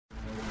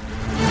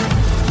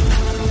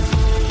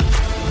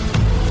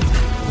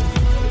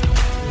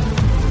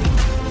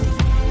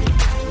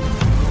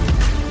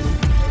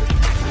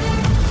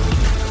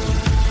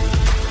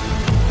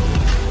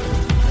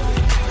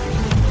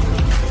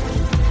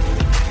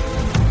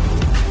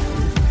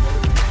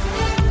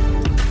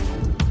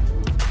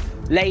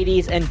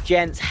Ladies and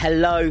gents,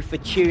 hello for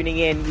tuning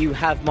in. You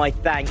have my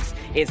thanks.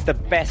 It's the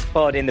best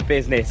pod in the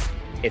business.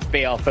 It's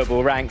BR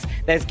Football Ranks.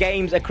 There's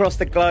games across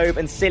the globe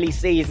and silly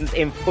seasons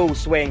in full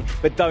swing,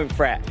 but don't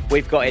fret,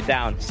 we've got it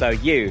down, so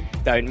you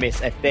don't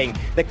miss a thing.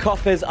 The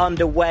Copa's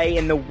underway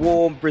in the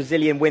warm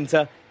Brazilian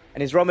winter.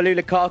 And is Romelu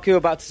Lukaku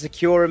about to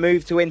secure a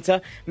move to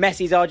Inter?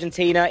 Messi's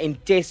Argentina in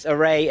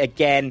disarray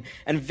again.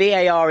 And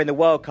VAR in the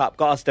World Cup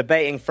got us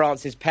debating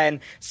France's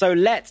pen. So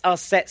let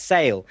us set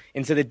sail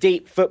into the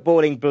deep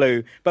footballing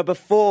blue. But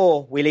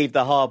before we leave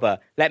the harbour,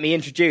 let me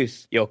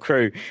introduce your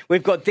crew.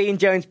 We've got Dean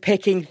Jones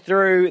picking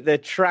through the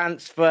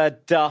transfer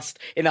dust.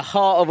 In the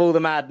heart of all the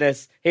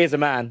madness, here's a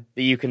man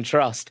that you can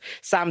trust.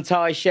 Sam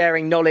Tighe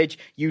sharing knowledge.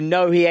 You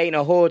know he ain't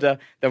a hoarder.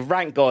 The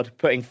rank god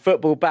putting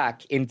football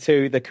back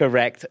into the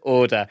correct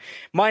order.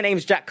 My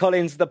name's Jack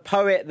Collins, the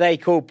poet they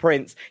call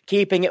Prince,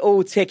 keeping it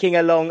all ticking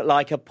along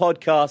like a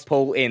podcast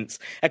Paul Ince.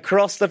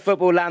 Across the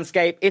football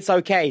landscape, it's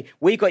okay,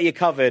 we got you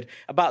covered.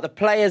 About the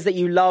players that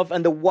you love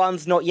and the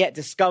ones not yet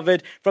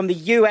discovered. From the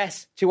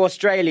US to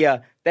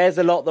Australia, there's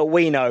a lot that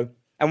we know.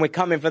 And we're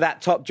coming for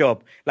that top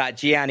job, like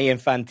Gianni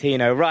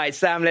Infantino. Right,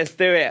 Sam, let's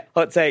do it.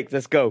 Hot take,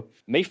 let's go.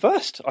 Me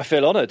first. I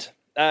feel honoured.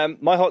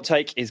 My hot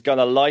take is going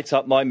to light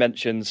up my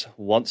mentions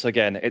once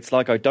again. It's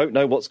like I don't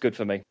know what's good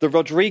for me. The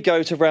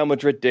Rodrigo to Real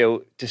Madrid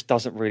deal just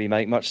doesn't really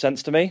make much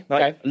sense to me.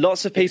 Okay.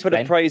 Lots of people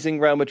are praising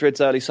Real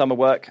Madrid's early summer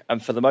work,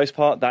 and for the most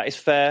part, that is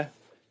fair.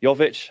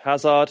 Jovic,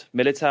 Hazard,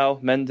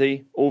 Militao,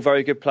 Mendy, all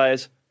very good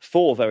players.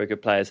 4 very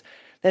good players.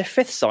 Their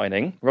 5th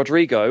signing,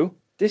 Rodrigo,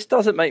 this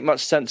doesn't make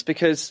much sense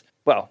because,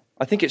 well,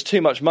 I think it's too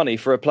much money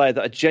for a player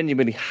that I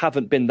genuinely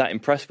haven't been that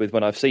impressed with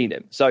when I've seen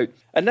him. So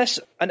unless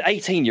an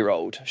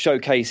 18-year-old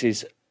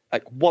showcases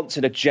like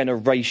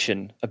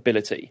once-in-a-generation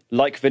ability,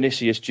 like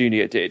Vinicius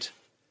Jr. did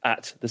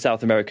at the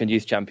South American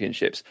Youth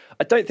Championships,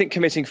 I don't think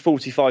committing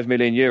 45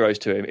 million euros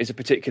to him is a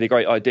particularly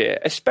great idea,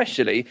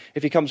 especially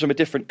if he comes from a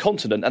different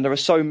continent and there are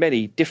so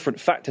many different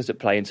factors at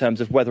play in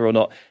terms of whether or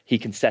not he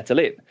can settle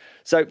in.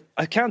 So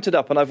I counted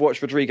up and I've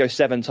watched Rodrigo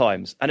 7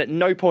 times, and at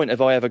no point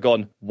have I ever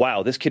gone,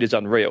 wow, this kid is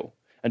unreal.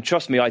 And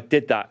trust me, I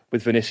did that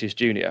with Vinicius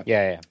Jr.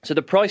 Yeah. So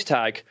the price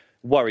tag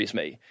worries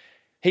me.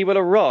 He will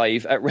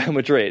arrive at Real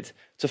Madrid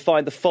to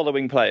find the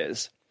following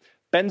players: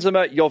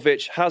 Benzema,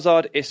 Jovic,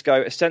 Hazard,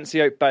 Isco,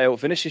 Asensio, Bale,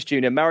 Vinicius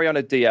Jr.,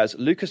 Mariano Diaz,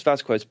 Lucas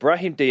Vazquez,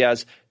 Brahim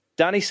Diaz,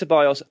 Dani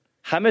Ceballos,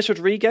 James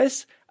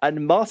Rodriguez,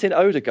 and Martin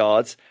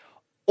Odegaard,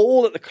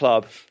 all at the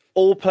club,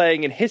 all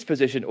playing in his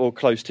position or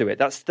close to it.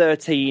 That's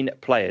 13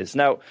 players.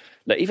 Now,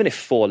 look, even if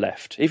 4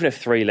 left, even if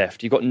 3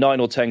 left, you've got 9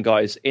 or 10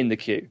 guys in the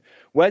queue.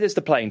 Where does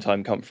the playing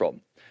time come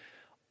from?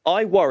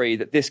 I worry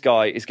that this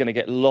guy is going to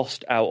get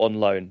lost out on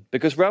loan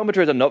because Real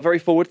Madrid are not very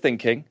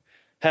forward-thinking.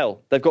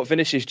 Hell, they've got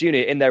Vinicius Jr.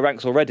 in their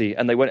ranks already,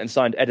 and they went and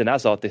signed Eden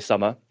Hazard this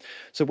summer.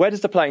 So where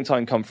does the playing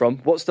time come from?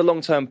 What's the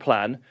long-term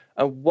plan?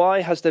 And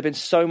why has there been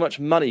so much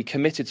money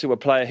committed to a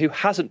player who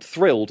hasn't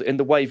thrilled in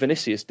the way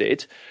Vinicius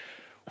did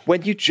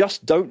when you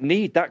just don't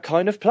need that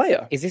kind of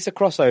player? Is this a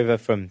crossover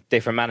from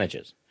different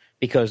managers?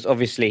 Because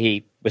obviously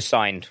he was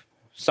signed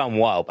some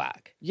while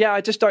back. Yeah,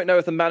 I just don't know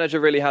if the manager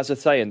really has a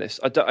say in this.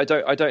 I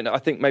don't know. I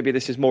think maybe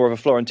this is more of a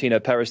Florentino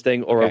Perez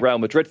thing or a Real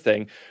Madrid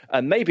thing.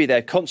 And maybe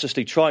they're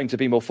consciously trying to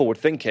be more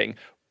forward-thinking,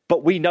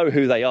 but we know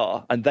who they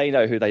are and they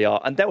know who they are.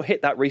 And they'll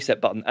hit that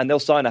reset button and they'll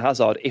sign a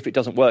Hazard if it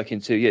doesn't work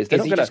in 2 years.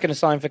 Is he just going to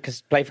sign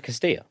play for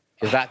Castilla?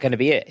 Is that going to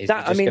be it?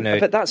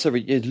 But that's a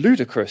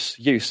ludicrous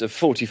use of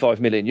 45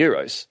 million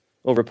euros.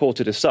 Or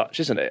reported as such,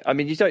 isn't it? I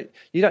mean, you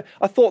don't.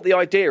 I thought the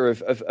idea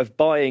of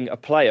buying a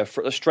player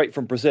straight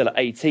from Brazil at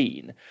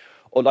 18,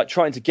 or like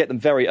trying to get them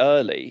very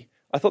early,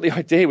 I thought the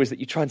idea was that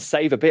you try and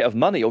save a bit of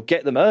money or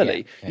get them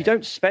early. Yeah. You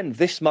don't spend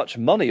this much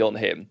money on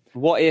him.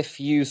 What if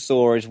you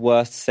saw his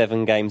worst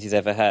 7 games he's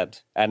ever had,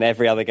 and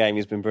every other game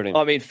he's been brilliant?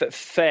 I mean,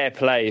 fair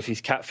play if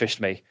he's catfished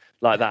me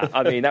like that.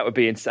 I mean, that would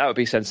be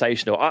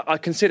sensational. I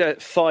consider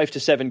 5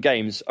 to 7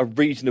 games a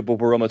reasonable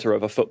barometer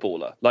of a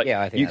footballer. Like, yeah,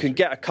 I think you can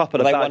get a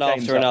couple of bad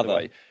games after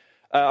another.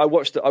 I've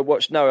watched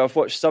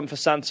some for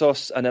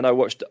Santos, and then I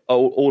watched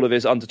all of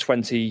his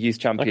under-20 youth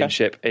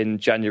championship in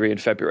January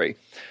and February.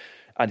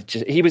 And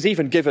he was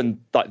even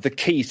given like the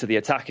keys to the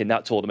attack in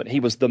that tournament. He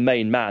was the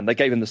main man. They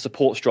gave him the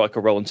support striker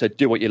role and said,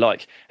 do what you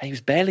like. And he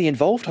was barely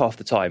involved half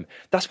the time.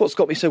 That's what's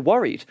got me so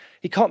worried.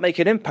 He can't make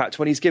an impact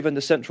when he's given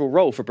the central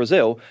role for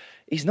Brazil.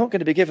 He's not going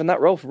to be given that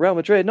role for Real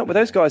Madrid, not with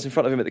those guys in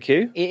front of him at the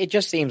queue. It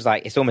just seems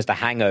like it's almost a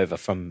hangover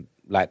from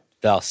like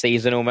last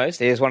season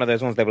almost. It is one of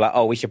those ones they were like,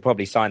 oh, we should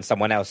probably sign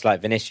someone else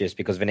like Vinicius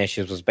because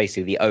Vinicius was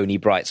basically the only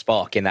bright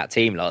spark in that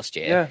team last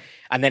year. Yeah.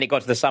 And then it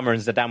got to the summer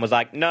and Zidane was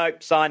like,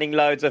 nope, signing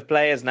loads of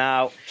players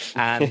now.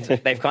 And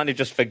they've kind of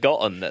just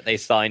forgotten that they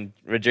signed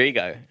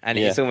Rodrigo. And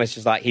it's almost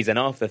just like he's an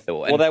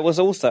afterthought. Well, there was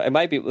also, and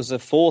maybe it was a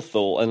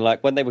forethought, and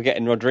like when they were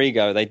getting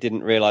Rodrigo, they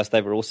didn't realise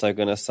they were also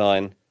going to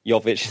sign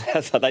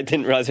Jovic. So they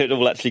didn't realise it would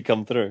all actually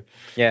come through.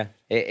 Yeah,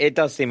 it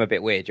does seem a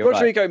bit weird. You're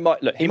Rodrigo right.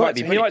 might, look, he might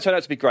turn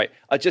out to be great.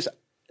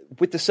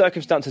 With the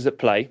circumstances at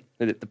play,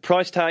 the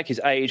price tag, his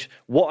age,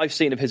 what I've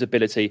seen of his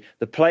ability,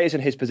 the players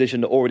in his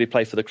position that already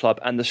play for the club,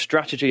 and the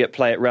strategy at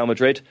play at Real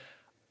Madrid,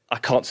 I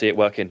can't see it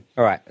working.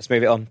 All right, let's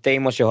move it on.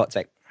 Dean, what's your hot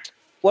take?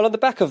 Well, on the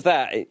back of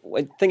that,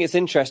 I think it's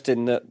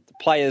interesting that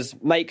players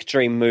make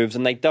dream moves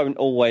and they don't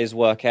always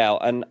work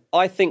out. And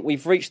I think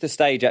we've reached the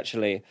stage,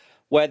 actually,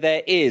 where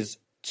there is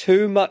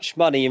too much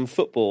money in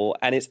football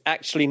and it's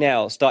actually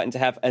now starting to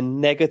have a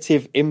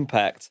negative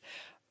impact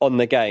on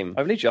the game.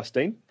 Only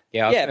Justine.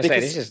 Yeah, I was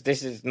going to say,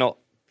 this is not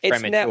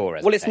premature.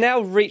 It's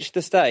now reached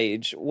the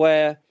stage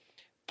where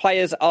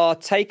players are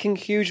taking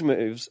huge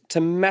moves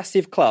to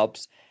massive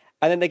clubs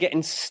and then they're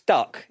getting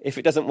stuck if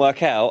it doesn't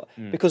work out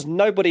because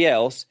nobody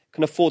else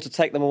can afford to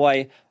take them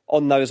away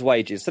on those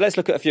wages. So let's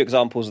look at a few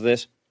examples of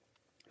this.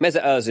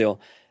 Mesut Ozil,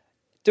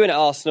 doing at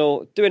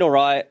Arsenal, doing all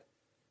right.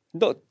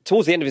 Not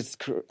towards the end of his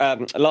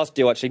last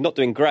deal, actually, not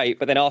doing great,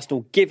 but then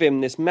Arsenal give him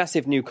this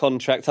massive new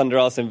contract under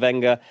Arsene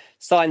Wenger,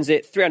 signs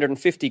it,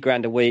 350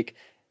 grand a week.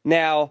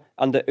 Now,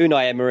 under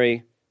Unai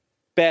Emery,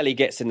 barely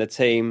gets in the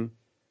team,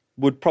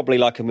 would probably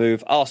like a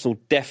move. Arsenal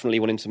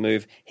definitely want him to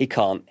move. He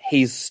can't.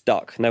 He's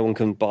stuck. No one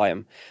can buy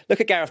him. Look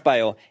at Gareth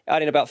Bale,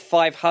 earning about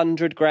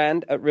 500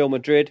 grand at Real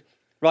Madrid.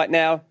 Right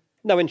now,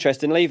 no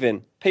interest in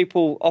leaving.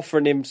 People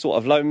offering him sort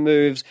of loan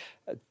moves.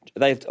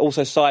 They've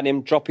also signed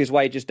him, drop his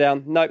wages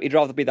down. No, he'd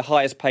rather be the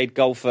highest paid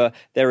golfer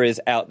there is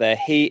out there.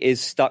 He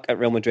is stuck at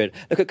Real Madrid.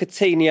 Look at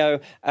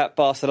Coutinho at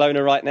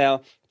Barcelona right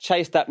now.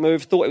 Chased that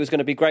move, thought it was going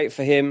to be great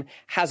for him.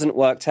 Hasn't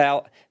worked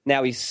out.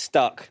 Now he's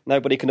stuck.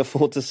 Nobody can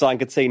afford to sign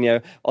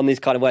Coutinho on these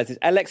kind of words.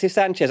 Alexis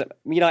Sanchez,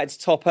 United's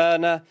top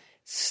earner,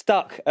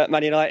 stuck at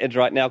Man United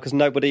right now because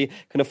nobody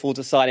can afford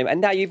to sign him. And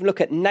now you even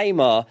look at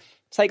Neymar.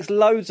 Takes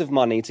loads of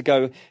money to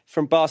go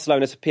from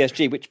Barcelona to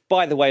PSG, which,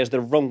 by the way, is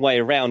the wrong way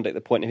around at the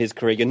point of his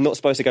career. You're not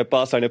supposed to go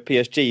Barcelona to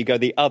PSG. You go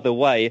the other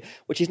way,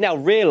 which he's now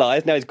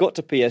realised. Now he's got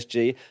to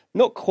PSG.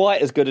 Not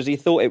quite as good as he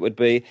thought it would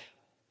be.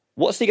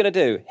 What's he going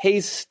to do?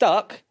 He's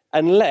stuck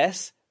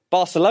unless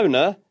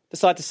Barcelona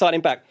decide to sign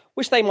him back,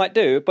 which they might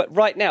do. But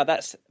right now,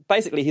 that's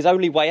basically his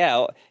only way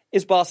out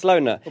is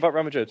Barcelona. What about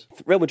Real Madrid?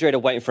 Real Madrid are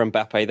waiting for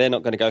Mbappe. They're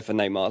not going to go for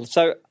Neymar.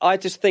 So I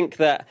just think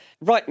that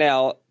right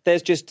now,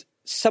 there's just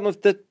some of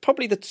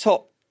probably the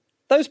top,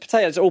 those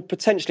potatoes are all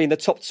potentially in the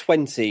top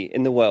 20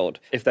 in the world.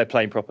 If they're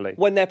playing properly.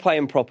 When they're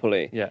playing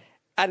properly. Yeah.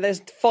 And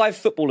there's 5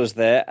 footballers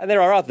there, and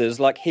there are others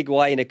like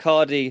Higuain,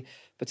 Icardi,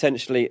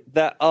 potentially,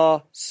 that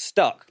are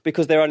stuck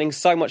because they're earning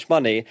so much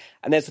money,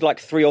 and there's like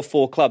 3 or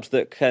 4 clubs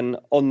that can,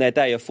 on their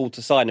day, afford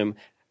to sign them.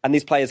 And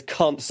these players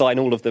can't sign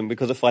all of them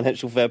because of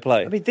financial fair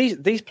play. I mean,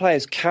 these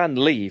players can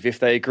leave if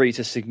they agree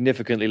to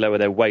significantly lower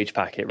their wage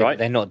packet, right?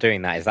 They're not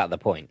doing that. Is that the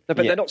point? No,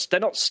 but they're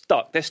not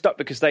stuck. They're stuck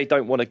because they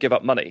don't want to give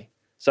up money.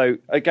 So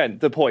again,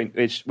 the point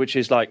which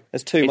is like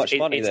there's too much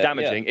money. It's there.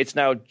 damaging. Yeah. It's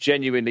now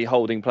genuinely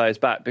holding players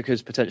back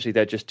because potentially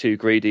they're just too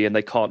greedy and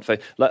they can't.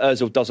 Like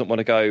Ozil doesn't want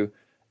to go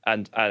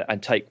and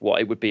take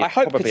what it would be. I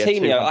hope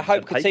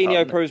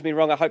Coutinho proves me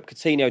wrong. I hope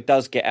Coutinho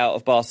does get out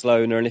of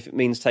Barcelona, and if it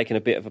means taking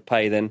a bit of a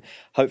pay, then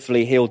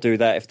hopefully he'll do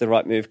that if the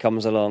right move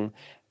comes along.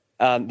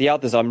 The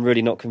others I'm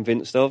really not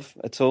convinced of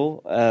at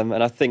all.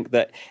 And I think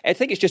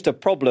it's just a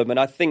problem. And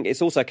I think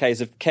it's also a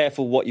case of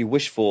careful what you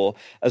wish for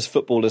as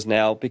footballers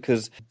now,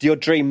 because your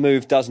dream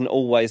move doesn't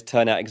always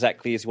turn out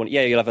exactly as you want.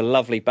 Yeah, you'll have a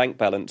lovely bank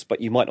balance,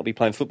 but you might not be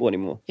playing football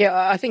anymore. Yeah,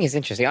 I think it's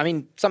interesting. I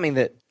mean, something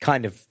that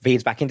kind of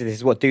feeds back into this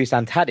is what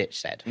Dusan Tadic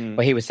said,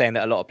 where he was saying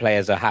that a lot of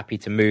players are happy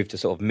to move to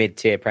sort of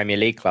mid-tier Premier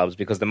League clubs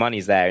because the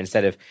money's there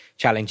instead of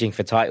challenging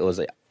for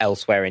titles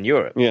elsewhere in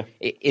Europe. Yeah.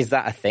 Is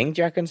that a thing,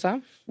 do you reckon,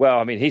 Sam? Well,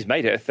 I mean, he's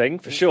made it a thing,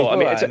 for sure.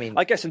 Well,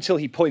 I guess until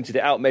he pointed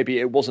it out, maybe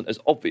it wasn't as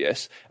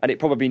obvious, and it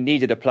probably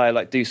needed a player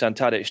like Dusan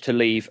Tadic to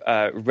leave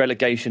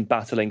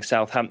relegation-battling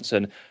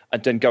Southampton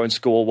and then go and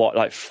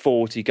score,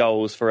 40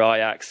 goals for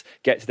Ajax,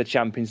 get to the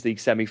Champions League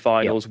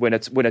semi-finals, win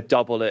a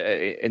double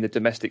in the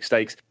domestic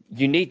stakes.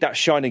 You need that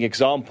shining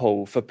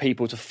example for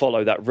people to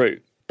follow that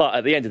route. But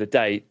at the end of the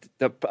day,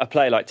 a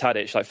player like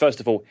Tadic,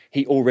 first of all,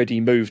 he already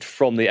moved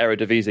from the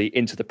Eredivisie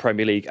into the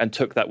Premier League and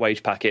took that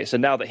wage packet. So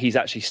now that he's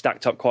actually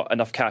stacked up quite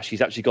enough cash,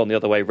 he's actually gone the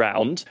other way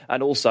round.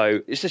 And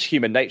also, it's just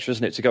human nature,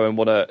 isn't it, to go and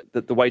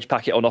the wage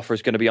packet on offer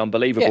is going to be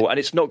unbelievable. Yeah. And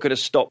it's not going to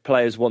stop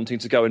players wanting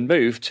to go and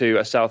move to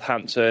a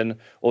Southampton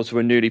or to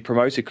a newly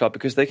promoted club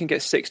because they can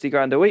get 60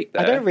 grand a week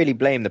there. I don't really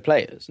blame the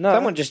players. No.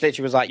 Someone just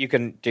literally was like, you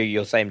can do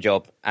your same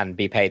job and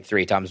be paid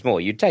 3 times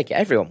more. You'd take it.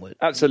 Everyone would.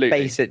 Absolutely.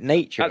 Basic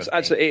nature.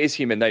 Absolutely. It is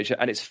human nature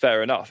and it's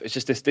fair enough. It's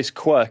just this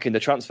quirk in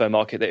the transfer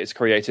market that it's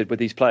created with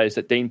these players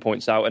that Dean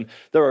points out, and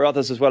there are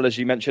others as well, as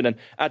you mentioned. And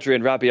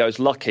Adrian Rabiot's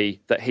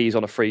lucky that he's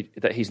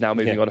now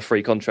moving on a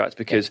free contract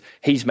because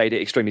he's made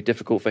it extremely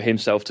difficult for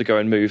himself to go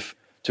and move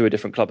to a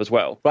different club as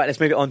well. Right, let's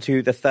move it on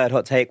to the third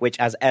hot take, which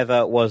as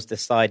ever was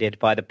decided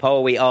by the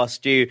poll. We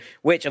asked you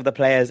which of the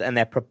players and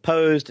their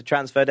proposed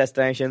transfer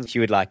destinations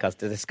you would like us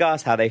to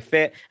discuss, how they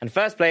fit. And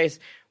first place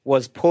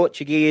was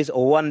Portuguese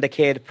wonder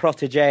kid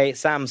protege,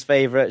 Sam's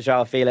favourite,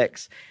 João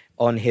Felix,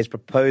 on his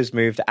proposed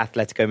move to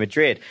Atletico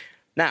Madrid.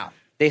 Now,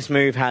 this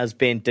move has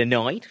been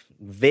denied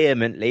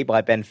vehemently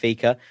by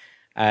Benfica.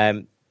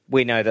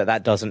 we know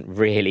that doesn't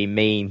really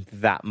mean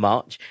that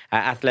much.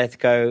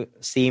 Atletico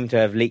seem to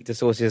have leaked to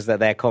sources that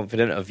they're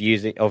confident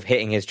of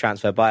hitting his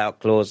transfer buyout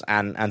clause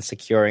and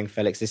securing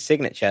Felix's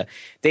signature.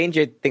 Dean,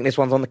 do you think this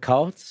one's on the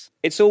cards?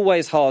 It's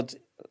always hard.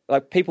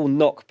 Like, people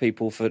knock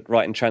people for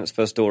writing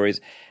transfer stories,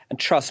 and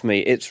trust me,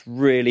 it's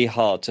really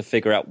hard to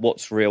figure out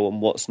what's real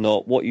and what's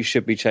not, what you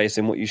should be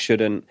chasing, what you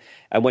shouldn't.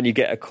 And when you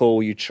get a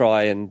call, you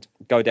try and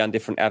go down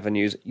different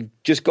avenues. You've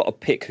just got to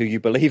pick who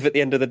you believe at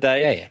the end of the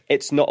day. Yeah.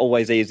 It's not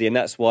always easy, and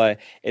that's why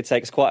it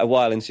takes quite a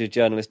while into your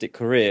journalistic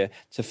career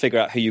to figure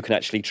out who you can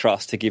actually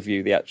trust to give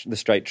you the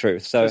straight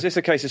truth. So is this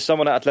a case of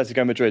someone at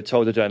Atletico Madrid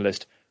told a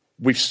journalist,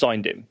 we've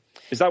signed him?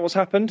 Is that what's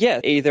happened? Yeah,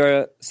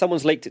 either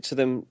someone's leaked it to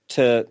them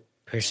to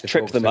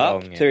trip them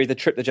up, to either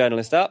trip the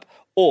journalist up,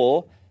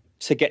 or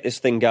to get this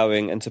thing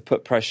going and to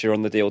put pressure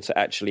on the deal to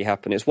actually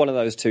happen. It's one of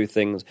those two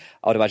things,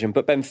 I would imagine.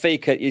 But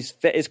Benfica,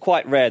 it's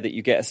quite rare that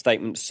you get a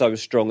statement so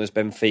strong as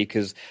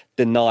Benfica's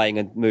denying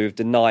a move,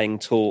 denying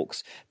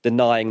talks,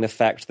 denying the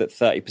fact that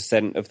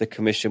 30% of the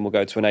commission will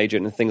go to an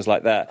agent and things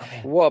like that.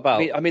 What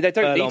about? I mean, they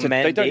don't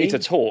need to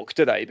talk,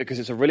 do they? Because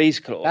it's a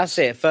release clause. That's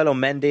it.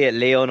 Ferland Mendy at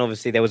Lyon.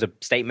 Obviously, there was a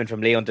statement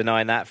from Lyon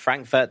denying that.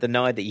 Frankfurt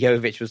denied that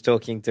Jovic was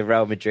talking to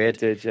Real Madrid.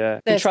 Did, yeah.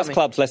 You trust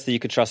clubs less than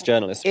you could trust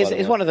journalists.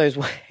 It's one of those.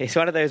 It's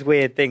one of those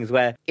weird things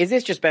where, is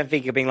this just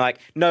Benfica being like,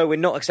 no, we're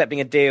not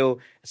accepting a deal,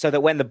 so that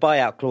when the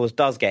buyout clause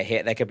does get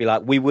hit, they could be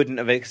like, we wouldn't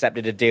have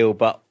accepted a deal,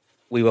 but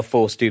we were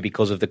forced to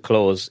because of the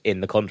clause in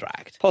the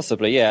contract.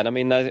 Possibly, yeah. And I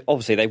mean,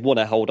 obviously they want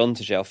to hold on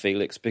to João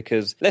Felix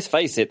because, let's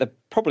face it,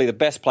 probably the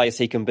best place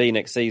he can be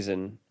next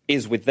season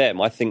is with them.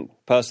 I think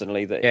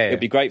personally that it'd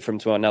be great for him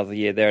to have another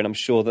year there, and I'm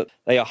sure that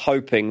they are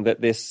hoping that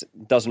this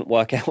doesn't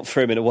work out for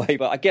him in a way.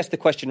 But I guess the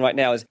question right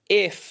now is,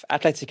 if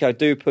Atletico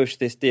do push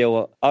this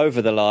deal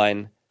over the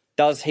line,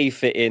 does he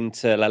fit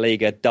into La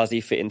Liga? Does he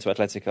fit into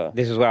Atletico?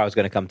 This is where I was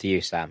going to come to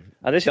you, Sam.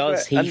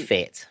 Does he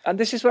fit? And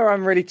this is where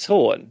I'm really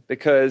torn,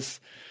 because,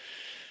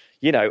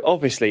 you know,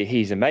 obviously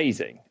he's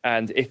amazing.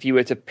 And if you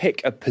were to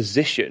pick a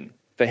position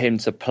for him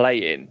to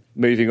play in,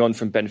 moving on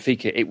from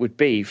Benfica, it would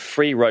be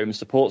free roam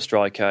support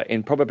striker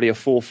in probably a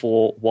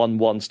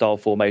 4-4-1-1 style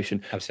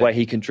formation. Absolutely. Where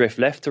he can drift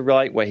left to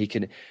right, where he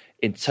can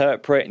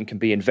interpret and can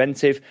be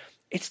inventive.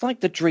 It's like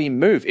the dream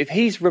move. If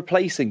he's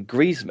replacing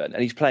Griezmann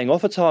and he's playing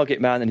off a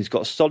target man and he's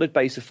got a solid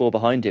base of four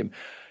behind him,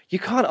 you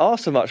can't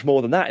ask for much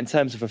more than that in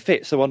terms of a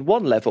fit. So on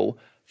one level,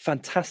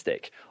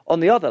 fantastic. On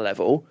the other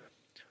level,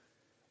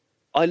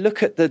 I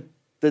look at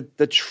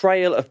the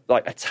trail of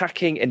like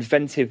attacking,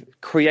 inventive,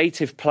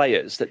 creative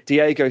players that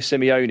Diego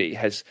Simeone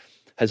has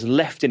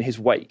left in his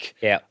wake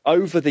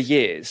over the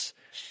years.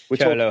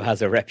 Cholo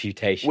has a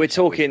reputation.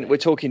 We're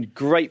talking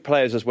great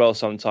players as well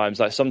sometimes.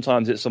 Like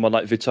sometimes it's someone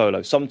like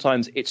Vitolo.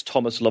 Sometimes it's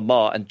Thomas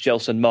Lemar and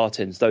Gelson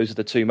Martins. Those are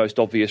the two most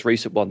obvious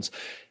recent ones.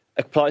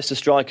 Applies to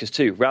strikers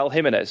too. Raul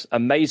Jimenez,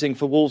 amazing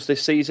for Wolves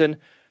this season.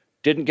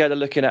 Didn't get a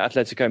look in at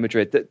Atletico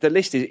Madrid. The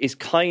list is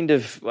kind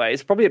of,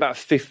 it's probably about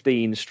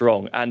 15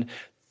 strong. And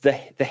the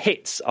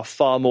hits are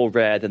far more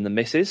rare than the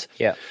misses.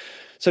 Yeah.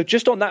 So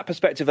just on that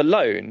perspective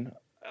alone,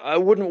 I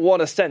wouldn't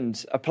want to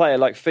send a player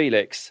like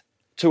Felix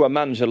to a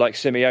manager like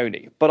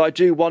Simeone. But I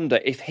do wonder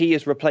if he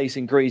is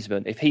replacing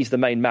Griezmann, if he's the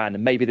main man,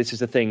 and maybe this is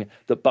the thing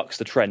that bucks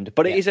the trend.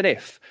 But it is an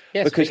if,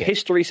 because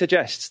history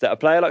suggests that a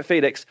player like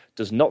Felix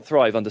does not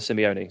thrive under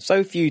Simeone.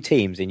 So few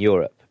teams in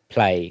Europe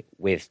play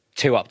with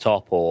two up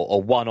top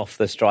or one off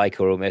the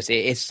striker almost.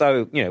 It's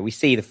so, you know, we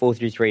see the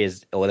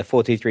 4-3-3 or the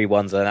 4-2-3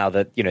 ones are now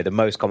the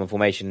most common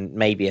formation.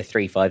 Maybe a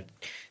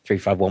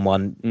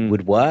 3-5-1-1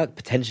 would work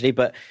potentially,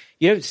 but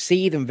you don't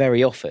see them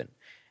very often.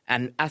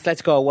 And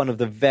Atletico are one of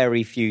the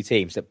very few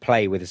teams that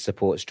play with a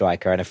support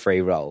striker and a free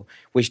role,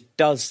 which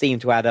does seem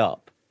to add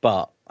up.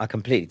 But I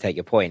completely take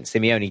your point.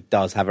 Simeone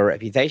does have a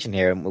reputation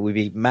here, and we'd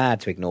be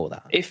mad to ignore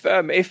that. If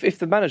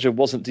the manager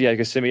wasn't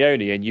Diego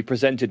Simeone and you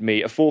presented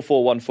me a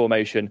 4-4-1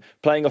 formation,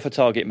 playing off a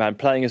target man,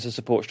 playing as a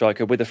support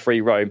striker with a free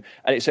roam,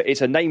 and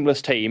it's a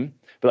nameless team,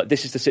 but like,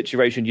 this is the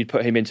situation you'd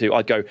put him into,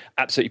 I'd go,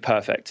 absolutely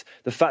perfect.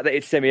 The fact that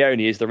it's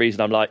Simeone is the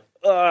reason I'm like,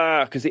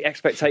 because the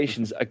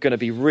expectations are going to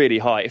be really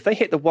high. If they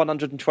hit the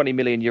 120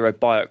 million euro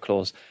buyout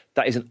clause,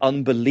 that is an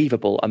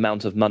unbelievable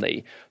amount of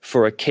money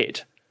for a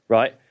kid,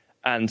 right?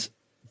 And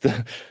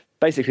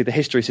basically the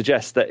history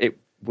suggests that it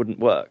wouldn't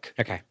work.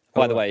 Okay.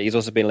 By the way, he's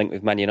also been linked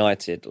with Man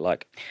United.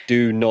 Like,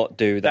 do not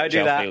do that, Don't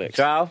do that, Felix.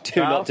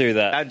 Do not do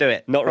that. Don't do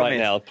it. Not Promise. right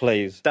now,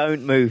 please.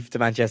 Don't move to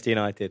Manchester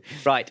United.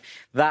 Right,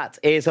 that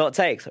is Hot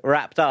Takes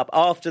wrapped up.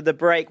 After the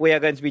break, we are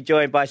going to be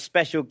joined by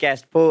special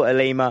guest Paul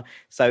Alima,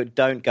 so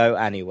don't go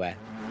anywhere.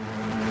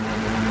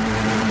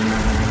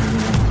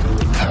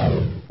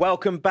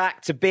 Welcome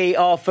back to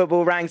BR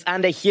Football Ranks,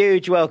 and a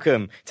huge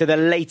welcome to the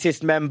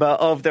latest member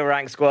of the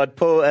rank squad,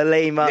 Paul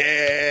Alima.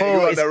 Yeah, Paul,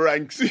 you're on the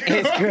ranks.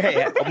 It's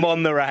great. I'm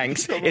on the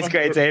ranks. It's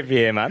great to have you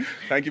here, man.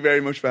 Thank you very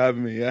much for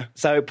having me, yeah.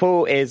 So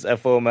Paul is a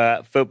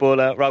former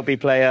footballer, rugby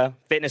player,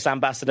 fitness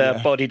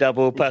ambassador, body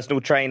double, personal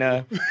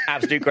trainer,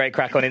 absolute great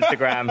crack on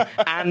Instagram,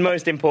 and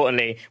most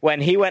importantly, when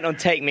he went on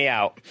Take Me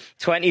Out,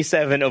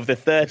 27 of the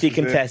 30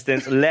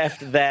 contestants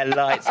left their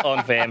lights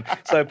on for him.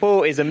 So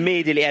Paul is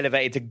immediately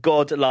elevated to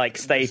godlike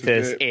status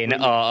in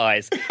our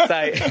eyes.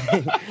 So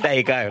there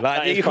you go.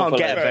 Like, you can't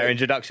get a better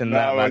introduction than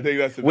that, man. I think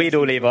that's the We'd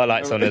all leave our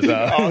lights on as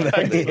well. Oh,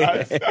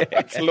 thanks,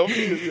 that's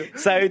lovely.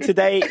 So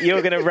today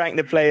you're going to rank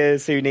the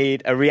players who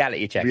need a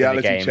reality check in the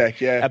Reality game. check,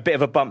 yeah. A bit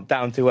of a bump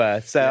down to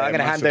earth. So I'm going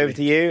to hand massively. over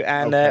to you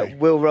and Okay.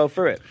 we'll roll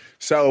through it.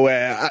 So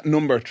at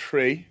number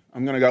 3,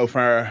 I'm going to go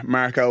for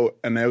Marko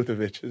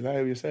Arnautovic. Is that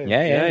how you say it?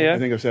 Yeah. I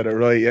think I've said it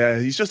right, yeah.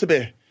 He's just a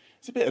bit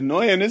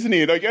annoying, isn't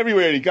he? Like,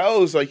 everywhere he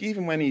goes, like,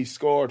 even when he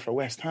scored for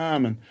West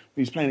Ham and when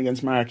he's playing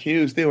against Mark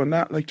Hughes, doing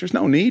that, like, there's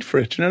no need for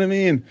it, do you know what I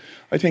mean?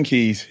 I think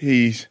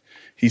he's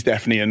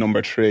definitely a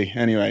number 3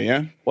 anyway,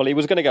 yeah? Well, he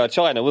was going to go to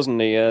China, wasn't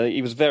he?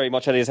 He was very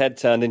much had his head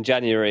turned in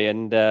January,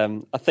 and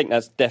I think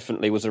that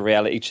definitely was a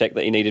reality check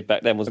that he needed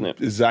back then, wasn't it?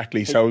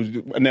 Exactly. So,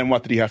 and then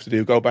what did he have to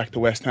do? Go back to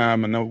West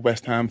Ham, and now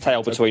West Ham...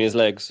 Tail between his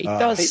legs. It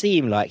does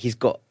seem like he's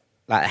got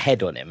like a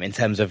head on him in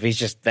terms of he's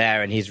just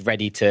there and he's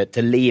ready to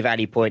leave at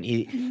any point.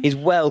 He's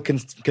well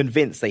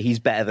convinced that he's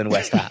better than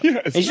West Ham.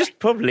 Yes. He's just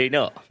probably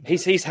not.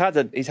 He's had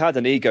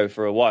an ego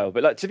for a while,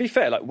 but like, to be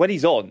fair, like when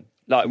he's on,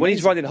 like when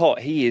he's running hot,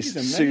 he is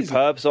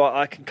superb. So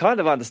I can kind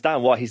of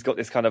understand why he's got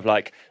this kind of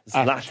like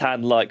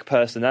Zlatan-like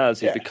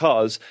personality,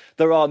 because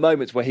there are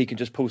moments where he can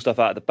just pull stuff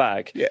out of the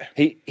bag. Yeah.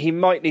 He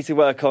might need to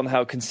work on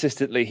how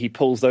consistently he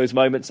pulls those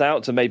moments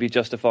out to maybe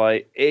justify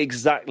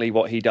exactly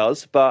what he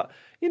does. But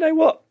you know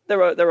what?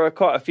 There are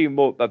quite a few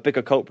more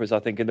bigger culprits, I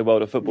think, in the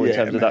world of football in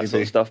terms of that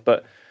sort of stuff.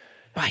 But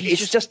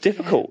it's just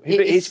difficult.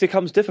 It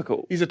becomes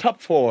difficult. He's a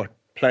top 4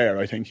 player,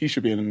 I think. He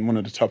should be in one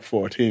of the top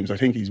 4 teams. I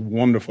think he's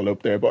wonderful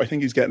up there, but I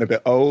think he's getting a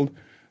bit old.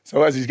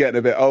 So as he's getting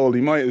a bit old,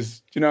 he might, do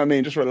you know what I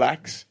mean? Just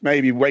relax.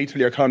 Maybe wait till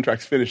your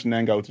contract's finished and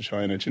then go to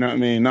China. Do you know what I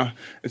mean? No,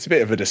 it's a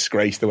bit of a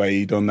disgrace the way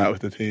he done that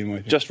with the team, I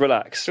think. Just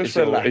relax. Just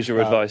relax. Is your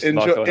advice to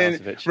Marko Enjoy-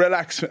 Arnautovic.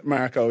 Relax,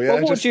 Marko. Yeah.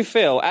 Well, what would you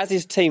feel as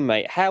his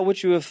teammate? How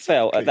would you have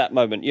felt at that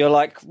moment? You're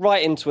like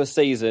right into a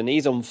season,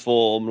 he's on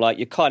form, like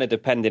you're kind of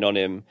depending on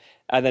him,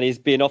 and then he's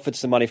being offered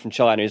some money from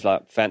China. He's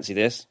like, fancy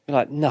this? You're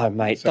like, no,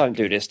 mate, don't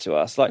do this to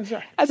us. Like,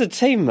 as a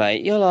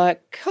teammate, you're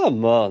like,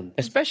 come on.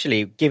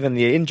 Especially given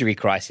the injury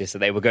crisis that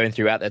they were going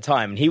through at the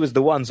time. And he was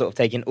the one sort of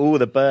taking all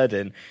the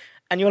burden.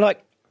 And you're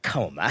like,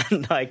 come on,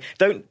 man. Like,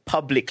 don't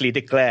publicly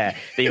declare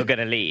that you're going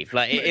to leave.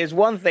 Like, it is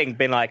one thing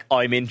being like,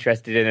 I'm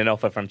interested in an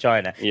offer from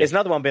China. Yeah. It's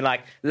another one being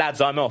like,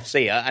 lads, I'm off,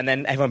 see ya. And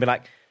then everyone be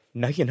like,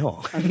 no, you're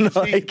not.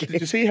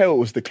 Did you see how it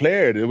was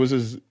declared? It was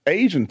his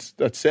agent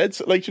that said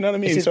so. Like, you know what I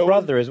mean? It's his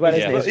brother as well,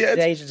 isn't it? Yeah, His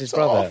agent's his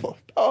brother. Awful.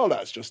 Oh,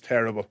 that's just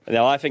terrible.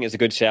 Now, I think it's a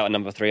good shout at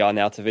number 3,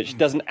 Arnautovic.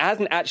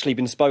 Hasn't actually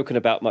been spoken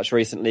about much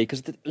recently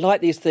because, like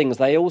these things,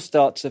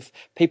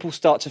 people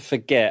start to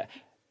forget.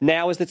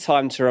 Now is the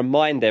time to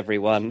remind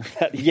everyone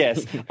that,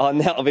 yes,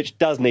 Arnautovic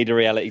does need a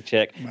reality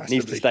check.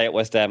 Needs to stay at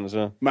West Ham as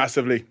well.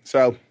 Massively.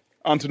 So,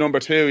 on to number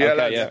 2. Yeah, Okay,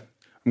 lads. yeah.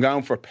 I'm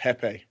going for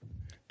Pepe.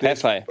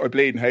 Pepe. I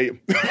bleed and hate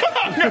him.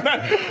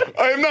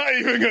 I'm not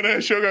even going to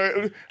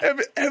sugar.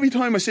 Every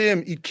time I see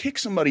him, he'd kick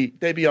somebody,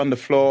 they'd be on the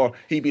floor.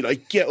 He'd be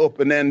like, get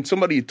up, and then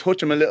somebody would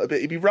touch him a little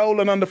bit. He'd be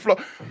rolling on the floor.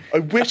 I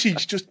wish he'd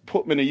just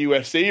put him in a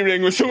UFC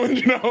ring with someone,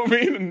 you know what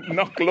I mean? And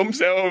knock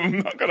lumps out of him. I'm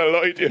not going to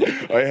lie to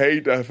you. I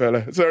hate that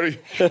fella.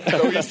 Sorry.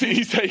 So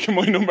he's taking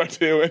my number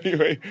 2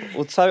 anyway.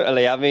 Well,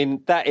 totally.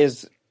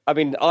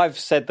 I've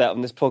said that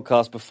on this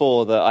podcast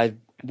before that I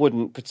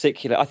wouldn't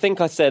particularly. I think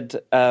I said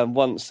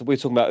once we were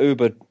talking about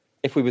Uber.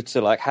 If we were to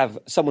like have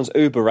someone's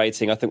Uber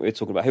rating, I think we were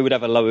talking about who would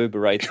have a low Uber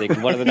rating.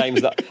 And one of the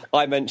names that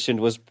I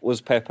mentioned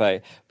was Pepe.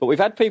 But we've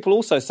had people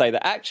also say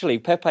that actually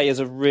Pepe is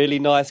a really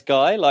nice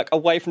guy, like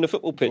away from the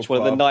football pitch, one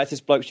of the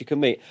nicest blokes you can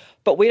meet.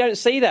 But we don't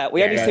see that.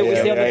 We only see what we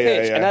see on the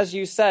pitch. Yeah. And as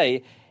you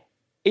say,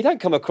 he don't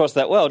come across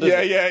that well, does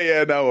he?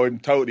 Yeah. No, I'm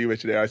totally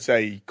with you there. I'd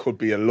say he could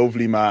be a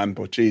lovely man,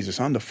 but Jesus,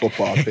 on the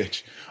football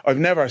pitch, I've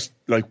never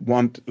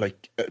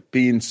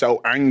being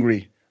so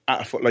angry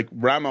at a foot. Like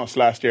Ramos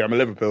last year, I'm a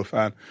Liverpool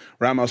fan.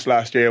 Ramos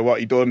last year, what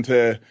he done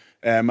to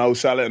Mo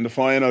Salah in the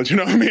final, do you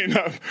know what I mean?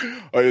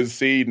 I was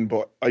seething,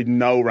 but I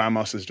know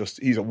Ramos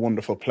he's a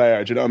wonderful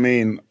player, do you know what I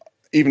mean?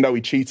 Even though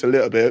he cheats a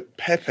little bit,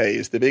 Pepe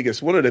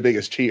is one of the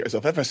biggest cheaters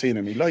I've ever seen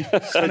in my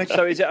life.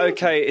 So is it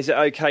okay? Is it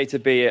okay to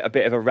be a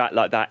bit of a rat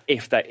like that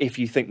if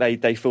you think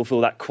they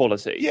fulfil that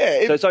quality?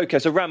 Yeah. So it's okay.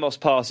 So Ramos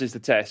passes the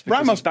test because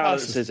Ramos he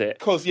balances it.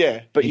 Because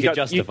but you you could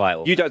justify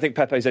it. You don't think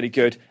Pepe's any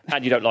good,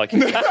 and you don't like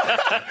him.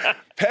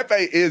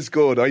 Pepe is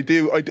good. I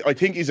do. I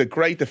think he's a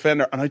great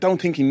defender, and I don't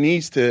think he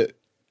needs to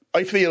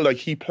I feel like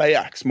he play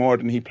acts more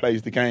than he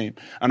plays the game.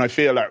 And I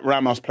feel like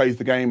Ramos plays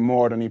the game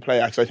more than he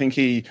play acts. I think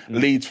he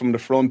leads from the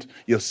front.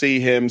 You'll see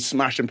him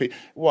smashing people.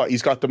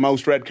 He's got the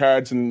most red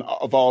cards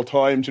of all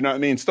time. Do you know what I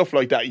mean? Stuff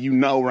like that. You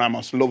know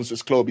Ramos loves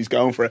his club. He's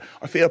going for it.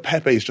 I feel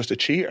Pepe is just a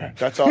cheater.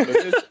 That's all it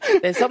is.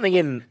 There's something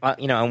in,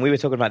 and we were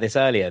talking about this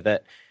earlier,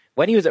 that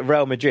when he was at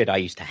Real Madrid, I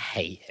used to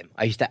hate him.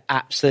 I used to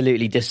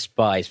absolutely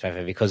despise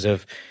Pepe because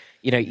of,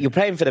 you're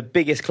playing for the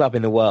biggest club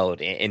in the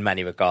world in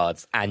many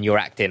regards, and you're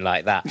acting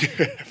like that.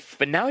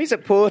 But now he's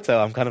at Porto,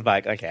 I'm kind of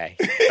like, okay,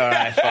 all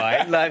right,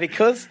 fine.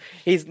 Because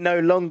he's no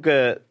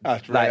longer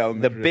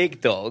the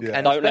big dog. Yeah.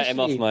 And Don't let him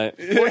off, mate.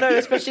 Well, no,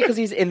 especially because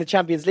he's in the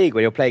Champions League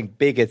where you're playing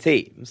bigger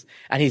teams,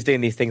 and he's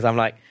doing these things. I'm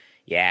like,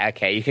 yeah,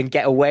 okay, you can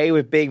get away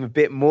with being a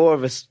bit more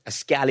of a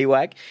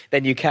scallywag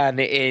than you can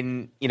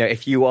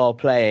if you are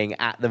playing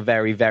at the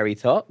very, very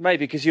top.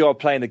 Maybe because you are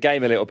playing the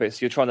game a little bit, so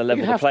you're trying to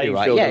level the playing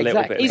field a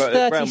little bit. He's But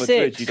at Real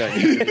Madrid, 36. you don't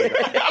need to do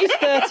that. He's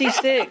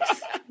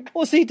 36.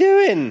 What's he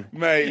doing?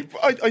 Mate,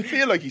 I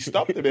feel like he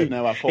stopped a bit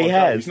now at Porto. He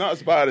has. He's not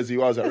as bad as he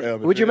was at Real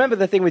Madrid. Would you remember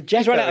the thing with Dzeko?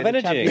 He's run out of in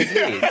the energy.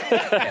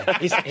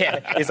 Champions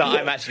League? He's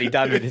like, I'm actually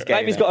done with this game.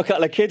 Maybe he's got a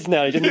couple of kids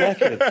now. He didn't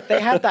reckon. They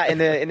had that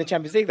in the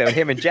Champions League, though, with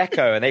him and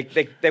Dzeko,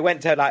 and they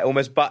went to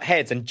almost butt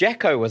heads, and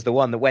Dzeko was the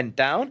one that went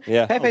down.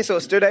 Yeah. Pepe sort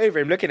of stood over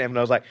him, looking at him, and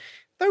I was like,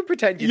 don't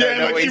pretend you don't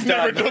know what he's you've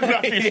never done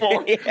that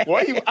before. Yeah.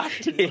 Why are you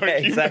acting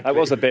like exactly. That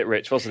was a bit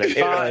rich, wasn't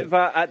it?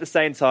 But at the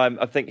same time,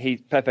 I think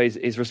Pepe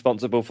is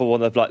responsible for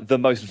one of the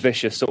most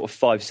vicious sort of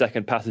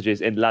 5-second passages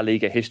in La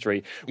Liga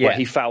history, where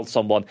he fouled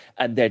someone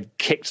and then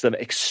kicked them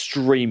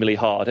extremely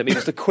hard. I mean,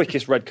 it's the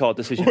quickest red card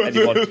decision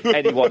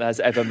anyone has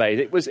ever made.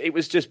 It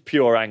was just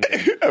pure anger.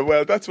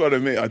 Well, that's what I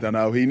mean. I don't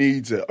know. He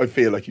needs it. I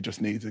feel like he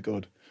just needs it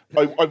good.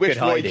 I wish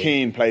Roy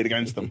Keane played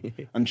against them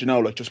and,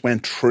 just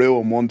went through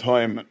him one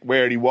time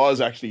where he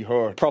was actually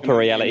hurt. Proper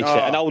reality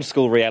check. An old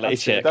school reality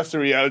check. That's the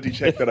reality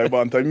check that I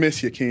want. I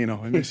miss you,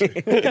 Keano. I miss you.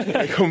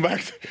 Come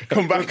back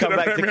to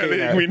the Premier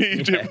League. We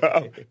need you,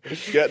 pal.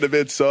 Getting a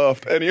bit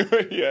soft.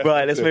 Anyway, yeah.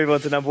 Right, let's move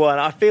on to number one.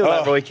 I feel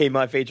like Roy Keane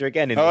might feature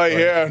again in this one.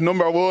 Yeah,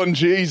 number one,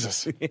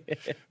 Jesus.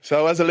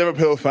 So as a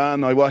Liverpool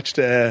fan, I watched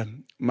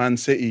Man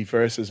City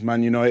versus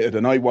Man United,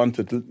 and I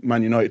wanted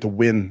Man United to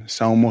win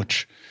so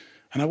much.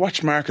 And I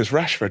watched Marcus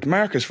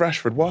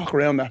Rashford walk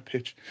around that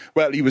pitch.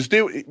 Well, he was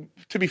to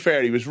be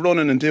fair, he was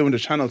running and doing the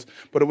channels,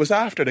 but it was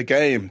after the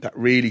game that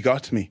really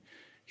got to me.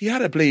 He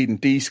had a bleeding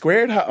D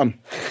squared hat on.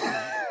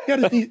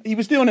 He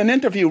was doing an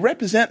interview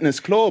representing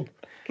his club.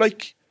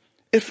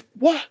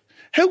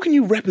 How can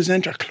you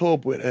represent your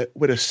club with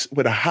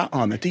a hat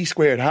on, a D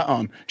squared hat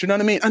on? Do you know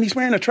what I mean? And he's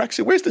wearing a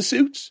tracksuit. Where's the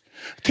suits?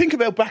 Think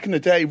about back in the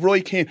day,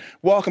 Roy Keane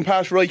walking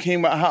past Roy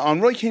Keane with a hat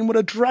on. Roy Keane would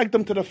have dragged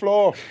him to the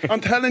floor.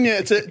 I'm telling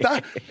you,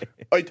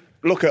 I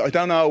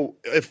don't know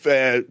if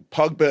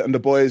Pogba and the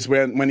boys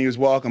when he was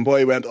walking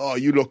by went, "Oh,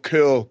 you look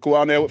cool. Go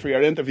on out for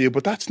your interview."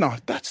 But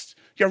that's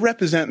you're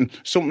representing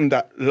something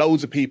that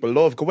loads of people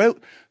love. Go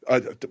out.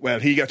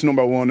 He gets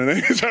number one.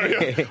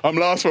 Sorry, I'm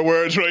lost for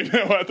words right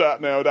now at that.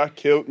 Now that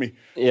killed me.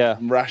 Yeah,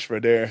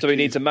 Rashford there. So he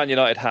needs a Man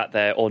United hat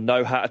there, or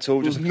no hat at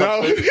all. Just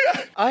no.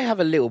 I have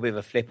a little bit of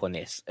a flip on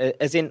this.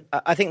 As in,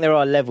 I think there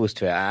are levels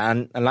to it,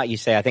 and like you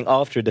say, I think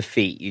after a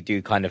defeat, you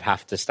do kind of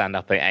have to stand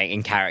up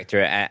in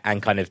character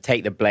and kind of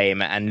take the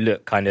blame and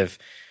look kind of,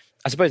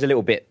 I suppose, a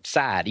little bit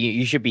sad.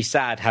 You should be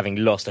sad having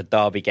lost a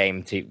derby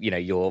game to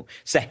your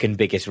second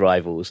biggest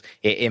rivals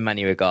in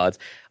many regards.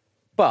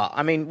 But,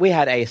 I mean, we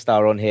had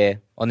A-Star on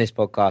here, on this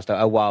podcast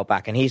a while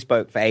back, and he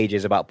spoke for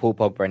ages about Paul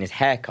Pogba and his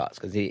haircuts,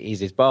 because he's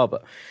his barber.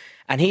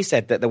 And he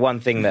said that the one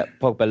thing that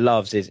Pogba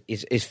loves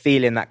is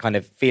feeling that kind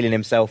of, feeling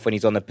himself when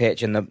he's on the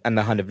pitch, and the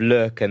kind of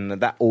look and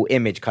that all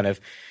image kind of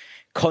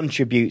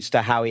contributes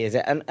to how he is.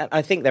 And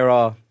I think there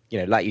are,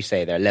 like you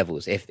say, there are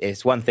levels. If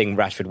it's one thing,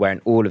 Rashford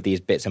wearing all of these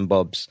bits and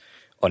bobs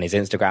on his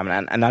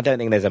Instagram, and I don't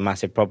think there's a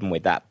massive problem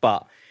with that,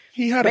 but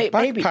he had a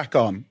backpack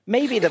on.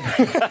 Maybe the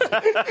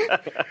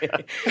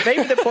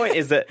point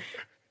is that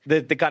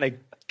the kind of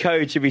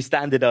code should be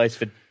standardised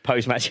for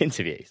post-match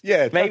interviews.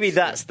 Yeah, maybe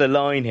that's the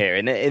line here,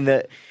 in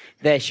that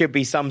there should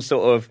be some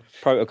sort of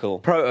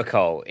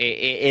protocol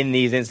in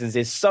these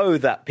instances, so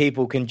that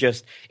people can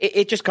just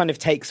it just kind of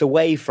takes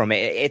away from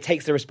it. It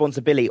takes the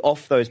responsibility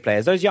off those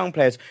players, those young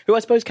players who I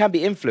suppose can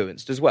be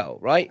influenced as well,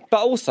 right? But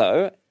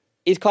also,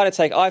 he's kind of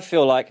I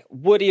feel like,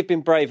 would he have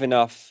been brave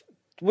enough?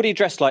 Would he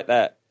dress like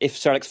that if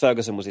Sir Alex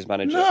Ferguson was his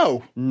manager?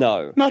 No.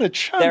 Not a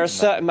chance. There are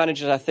certain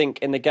managers, I think,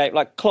 in the game,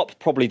 like Klopp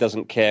probably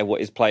doesn't care what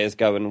his players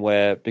go and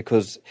wear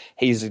because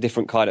he's a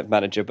different kind of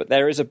manager, but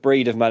there is a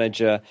breed of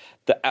manager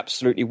that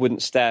absolutely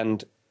wouldn't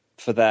stand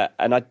for that.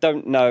 And I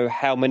don't know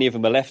how many of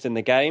them are left in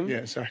the game. Yeah,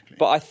 exactly.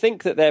 But I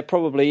think that there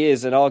probably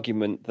is an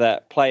argument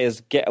that players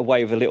get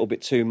away with a little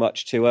bit too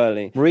much too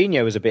early.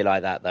 Mourinho was a bit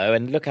like that, though,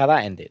 and look how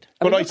that ended.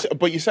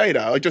 But you say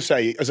that, I just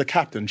say, as a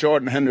captain,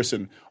 Jordan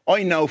Henderson,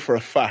 I know for a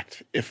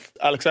fact if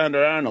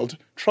Alexander-Arnold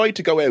tried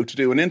to go out to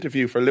do an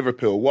interview for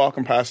Liverpool,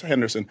 walking past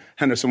Henderson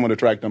would have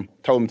dragged him,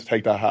 told him to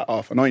take that hat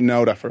off. And I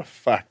know that for a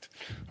fact.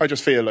 I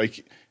just feel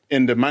like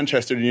in the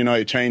Manchester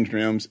United changing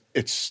rooms,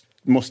 it's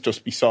must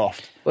just be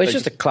soft. Well, it's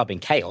just a club in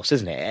chaos,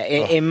 isn't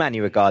it? In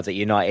many regards at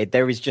United,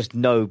 there is just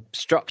no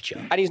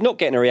structure. And he's not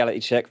getting a reality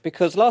check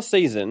because last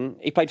season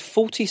he played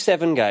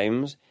 47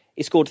 games,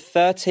 he scored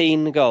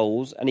 13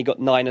 goals and he got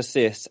 9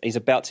 assists. He's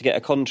about to get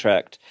a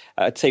contract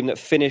at a team that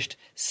finished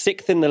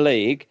 6th in the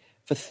league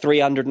for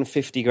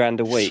 350 grand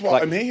a week. That's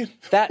what I mean.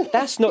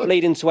 That's not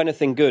leading to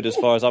anything good as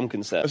far as I'm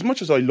concerned. As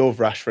much as I love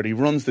Rashford, he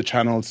runs the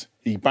channels,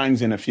 he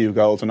bangs in a few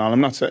goals and all. I'm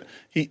not saying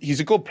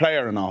he's a good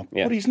player and all,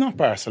 but he's not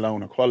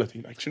Barcelona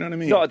quality. Like, do you know what I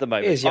mean? Not at the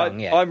moment. He is young,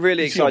 yeah. I'm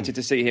really He's excited young.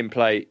 to see him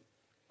play.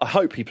 I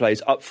hope he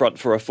plays up front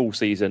for a full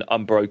season,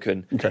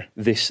 unbroken,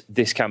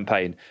 this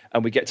campaign,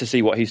 and we get to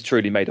see what he's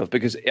truly made of.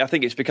 Because I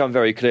think it's become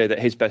very clear that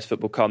his best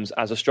football comes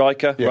as a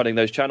striker, running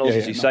those channels,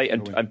 as you say,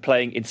 and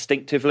playing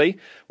instinctively.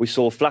 We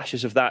saw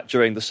flashes of that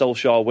during the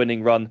Solskjaer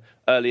winning run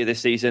earlier this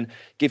season.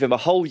 Give him a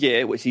whole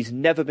year, which he's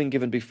never been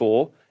given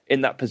before,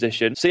 in that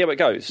position. See how it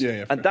goes.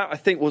 And that, I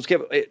think, will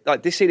give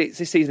this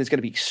season is going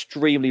to be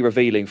extremely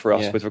revealing for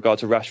us with regard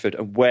to Rashford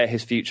and where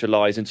his future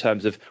lies in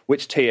terms of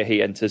which tier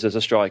he enters as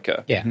a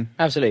striker. Yeah,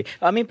 absolutely.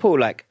 I mean,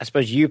 Paul, I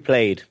suppose you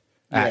played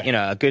at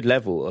a good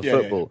level of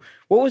football.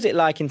 What was it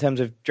like in terms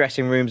of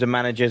dressing rooms and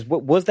managers?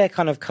 Was there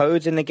kind of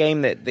codes in the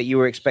game that you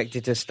were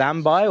expected to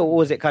stand by, or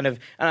was it kind of?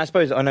 And I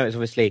suppose I know it's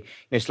obviously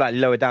slightly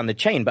lower down the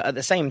chain, but at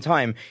the same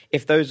time,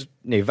 if those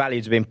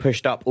values have been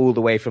pushed up all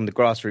the way from the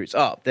grassroots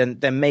up,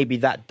 then maybe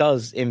that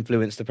does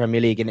influence the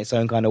Premier League in its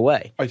own kind of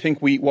way. I think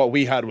what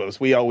we had was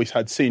we always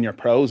had senior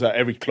pros at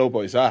every club I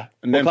was at.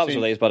 And what clubs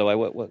were these, by the way?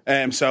 What?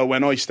 So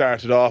when I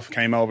started off,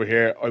 came over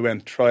here, I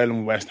went trialling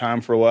with West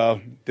Ham for a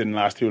while. Didn't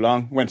last too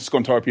long. Went to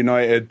Scunthorpe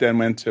United, then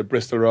went to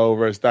Bristol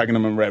Rovers,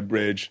 Dagenham and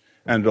Redbridge.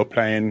 Ended up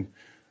playing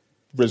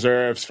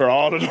reserves for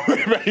all of them,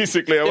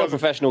 basically. Still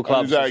professional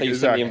clubs, so you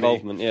see the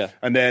involvement,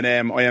 And then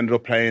I ended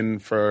up playing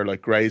for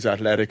Grays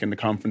Athletic in the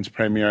Conference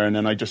Premier, and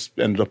then I just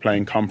ended up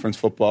playing conference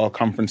football,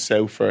 Conference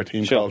South for a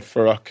team called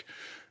Furrock.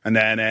 And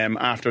then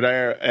after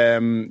there,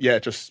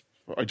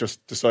 I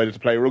just decided to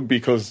play rugby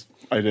because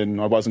I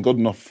wasn't good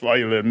enough.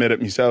 I'll admit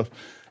it myself.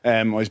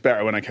 I was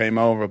better when I came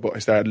over, but I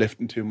started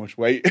lifting too much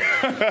weight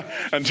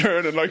and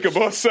turning like a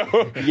bus. So I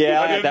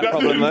had that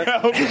problem. Didn't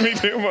help me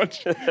too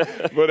much.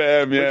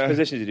 But Which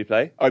position did you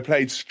play? I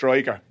played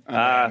striker.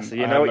 So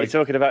you know what you're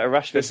talking about at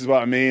Rashford. This is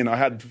what I mean.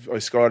 I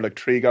scored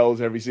 3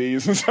 goals every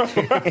season, so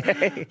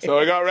I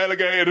got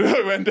relegated.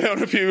 I went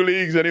down a few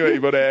leagues anyway.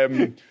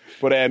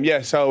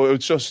 So it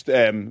was just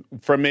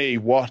for me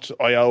what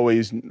I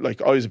always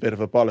I was a bit of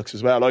a bollocks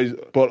as well.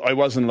 But I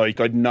wasn't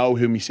I'd know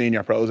who my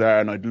senior pros are,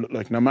 and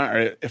I'd no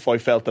matter if I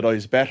felt that I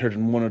was better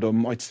than one of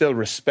them, I'd still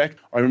respect.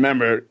 I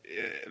remember,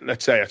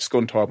 let's say at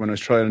Scunthorpe when I was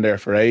trialling there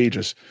for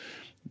ages,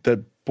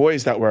 the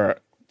boys that were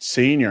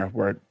senior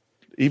were,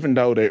 even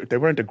though they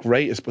weren't the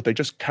greatest, but they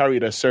just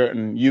carried a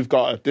certain,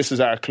 this is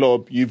our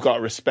club, you've got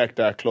to respect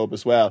our club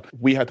as well.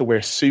 We had to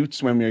wear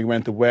suits when we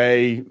went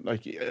away.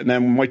 And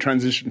then my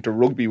transition to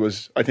rugby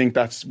was, I think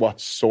that's what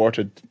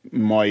sorted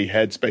my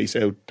headspace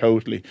out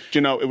totally.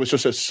 It was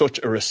just such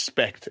a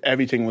respect.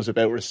 Everything was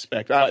about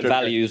respect.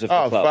 Values of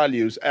the club.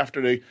 Values.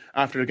 After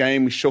the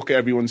game, we shook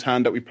everyone's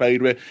hand that we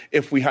played with.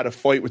 If we had a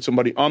fight with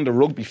somebody on the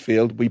rugby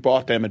field, we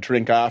bought them a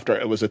drink after.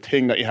 It was a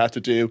thing that you had to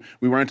do.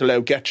 We weren't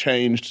allowed to get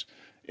changed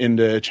in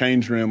the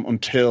change room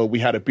until we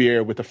had a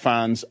beer with the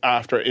fans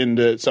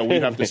so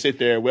we'd have to sit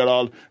there, we're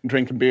all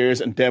drinking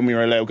beers, and then we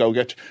were allowed to go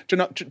get,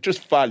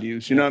 just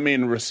values, you know what I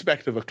mean,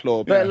 respect of a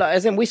club. But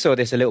as in, we saw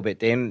this a little bit,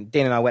 Dean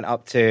and I went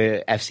up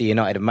to FC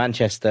United of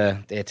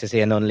Manchester to see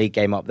a non-league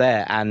game up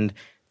there, and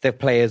the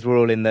players were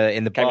all in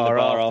the bar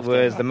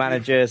afterwards, the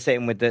manager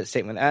sitting with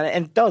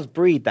and it does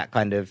breed that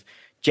kind of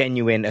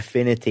genuine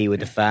affinity with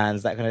the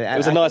fans, that kind of. It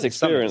was a nice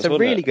experience. It's a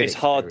really good. It's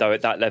hard though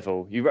at that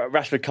level.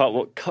 Rashford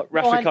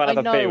can't have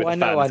a beer with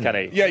the fans, can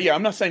he? Yeah.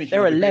 I'm not saying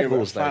there are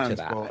levels though to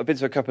that. I've been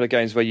to a couple of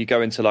games where you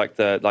go into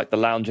the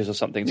lounges or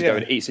something to go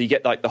and eat. So you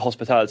get the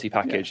hospitality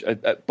package.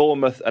 At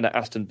Bournemouth and at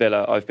Aston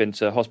Villa, I've been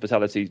to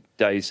hospitality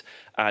days,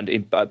 and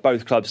in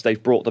both clubs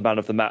they've brought the man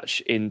of the match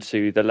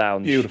into the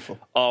lounge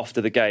after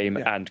the game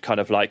and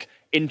kind of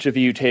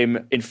interviewed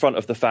him in front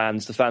of the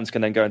fans. The fans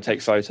can then go and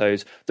take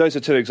photos. Those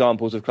are 2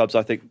 examples of clubs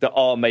I think that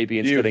are maybe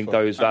instilling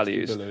those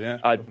values.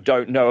 I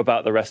don't know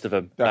about the rest of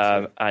them.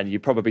 And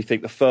you probably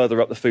think the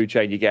further up the food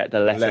chain you get,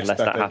 the less and less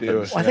that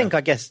happens.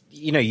 I guess,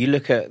 you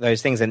look at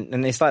those things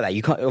and it's like that.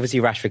 You can't, obviously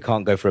Rashford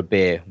can't go for a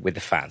beer with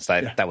the fans.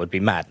 That would be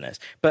madness.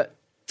 But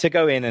to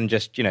go in and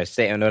just,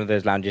 sit in one of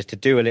those lounges to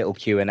do a little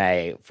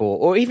Q&A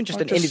or even just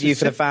an interview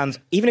for the fans,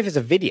 even if it's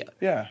a video.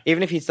 Yeah.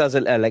 Even if he does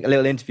a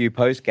little interview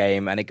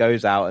post-game and it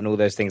goes out and all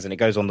those things and it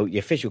goes on the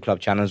official club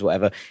channels,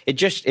 whatever, it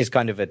just is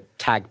kind of a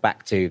tag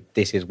back to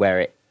this is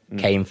where it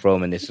came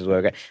from and this is where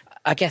it goes.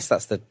 I guess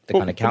that's the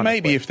kind of counter.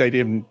 Maybe if they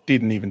didn't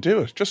even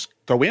do it, just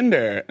go in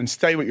there and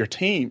stay with your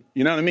team.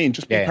 You know what I mean?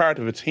 Just be part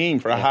of a team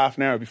for a half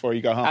an hour before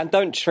you go home. And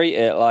don't treat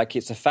it like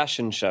it's a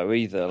fashion show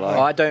either.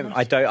 I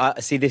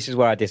don't. See, this is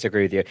where I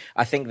disagree with you.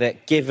 I think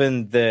that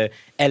given the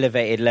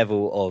elevated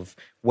level of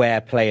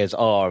where players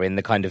are in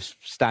the kind of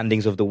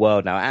standings of the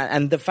world now.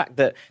 And the fact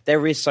that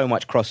there is so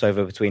much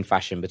crossover between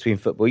fashion, between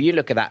football. You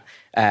look at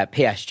that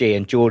PSG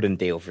and Jordan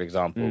deal, for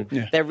example.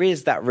 There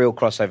is that real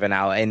crossover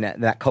now in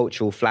that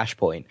cultural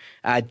flashpoint.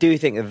 I do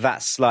think that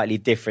that's slightly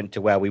different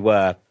to where we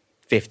were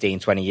 15,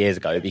 20 years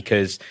ago,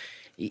 because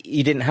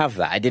you didn't have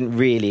that. It didn't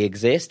really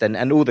exist.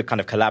 And all the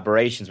kind of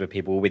collaborations with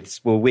people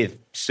were with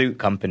suit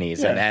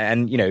companies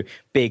and you know,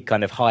 big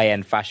kind of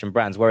high-end fashion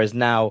brands, whereas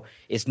now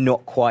it's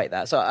not quite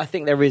that. So I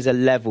think there is a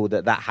level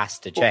that has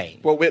to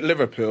change. Well, with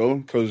Liverpool,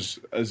 because,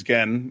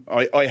 again,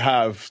 I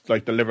have,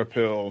 like, the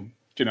Liverpool,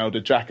 you know,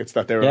 the jackets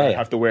that they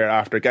have to wear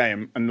after a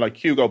game. And, like,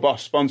 Hugo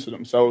Boss sponsored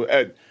them. So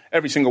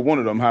every single one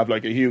of them have,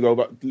 like, a Hugo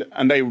Boss.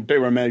 And they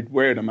were made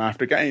wear them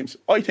after games.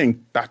 I think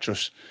that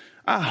just,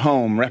 at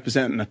home,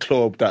 representing a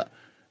club that,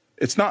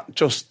 it's not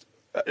just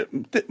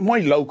my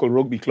local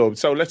rugby club.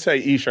 So let's say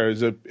Esher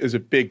is a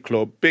big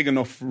club, big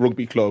enough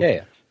rugby club.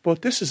 Yeah.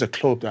 But this is a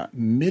club that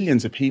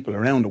millions of people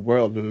around the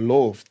world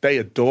love. They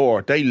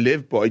adore. They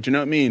live by. Do you know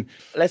what I mean?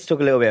 Let's talk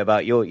a little bit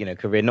about your, you know,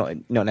 career, not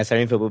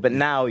necessarily in football, but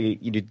now you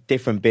do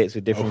different bits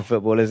with different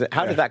footballers.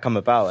 How did that come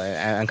about,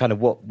 and kind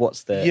of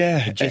what's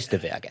the gist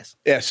of it, I guess?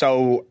 Yeah.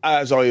 So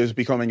as I was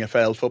becoming a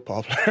failed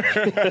football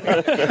player,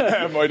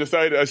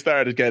 I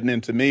started getting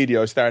into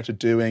media. I started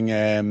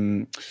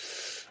doing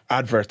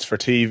adverts for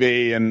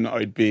TV, and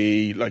I'd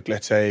be like,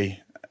 let's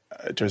say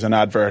there's an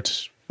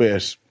advert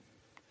with,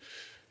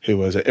 who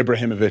was it,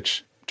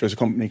 Ibrahimovic. There's a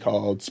company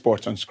called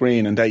Sports on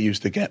Screen, and they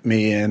used to get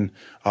me in,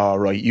 all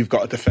right, you've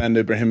got to defend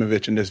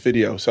Ibrahimovic in this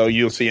video. So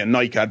you'll see a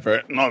Nike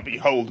advert and I'll be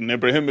holding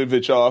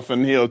Ibrahimovic off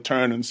and he'll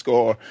turn and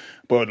score.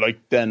 But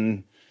like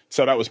then,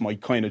 so that was my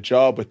kind of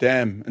job with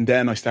them. And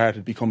then I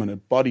started becoming a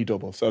body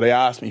double. So they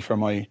asked me for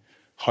my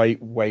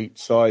height, weight,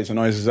 size, and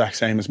I was the exact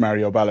same as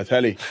Mario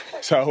Balotelli.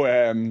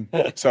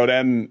 So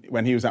then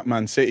when he was at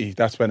Man City,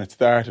 that's when it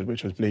started,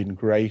 which was bleeding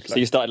great. So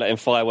you started letting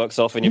fireworks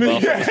off in your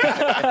bathroom?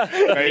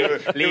 It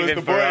was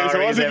the boys,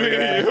 it wasn't me.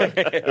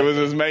 It was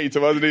his mates,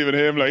 it wasn't even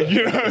him. Like,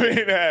 you know what I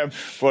mean?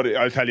 But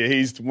I'll tell you,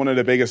 he's one of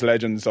the biggest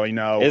legends I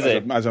know. Is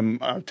he?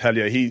 I'll tell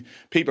you,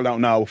 people don't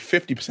know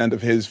 50%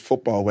 of his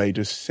football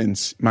wages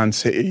since Man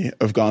City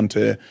have gone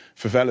to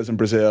favelas in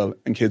Brazil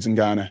and kids in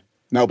Ghana.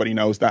 Nobody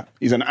knows that.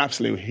 He's an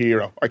absolute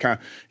hero.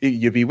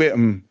 You'd be with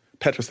him,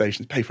 petrol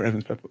stations, pay for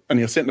everyone's petrol, and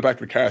he'll sit in the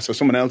back of the car so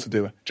someone else will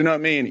do it. Do you know what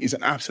I mean? He's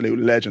an absolute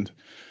legend.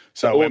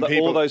 So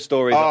all those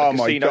stories, like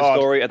the casino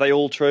story, are they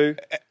all true?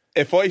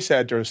 If I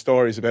said there are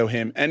stories about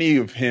him, any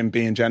of him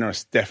being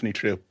generous, definitely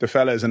true. The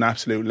fella is an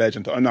absolute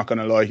legend. I'm not going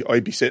to lie.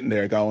 I'd be sitting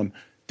there going,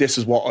 this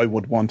is what I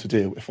would want to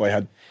do if I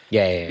had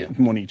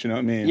money. Do you know what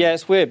I mean? Yeah,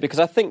 it's weird because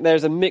I think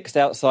there's a mixed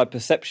outside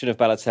perception of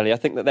Balotelli. I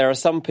think that there are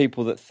some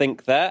people that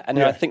think that, and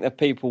I think that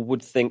people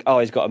would think, oh,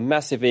 he's got a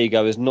massive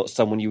ego, is not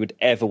someone you would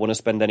ever want to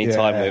spend any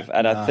time with.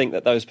 And I think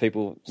that those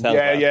people sound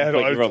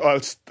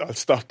I'll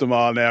stop them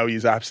all now.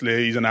 He's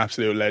an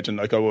absolute legend.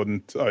 Like I was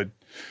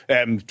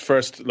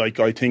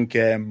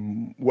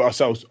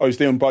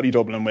doing body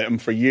doubling with him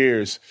for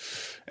years,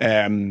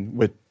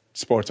 with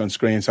Sports on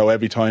Screen. So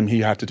every time he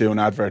had to do an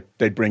advert,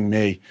 they'd bring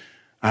me.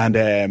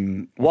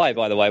 And why,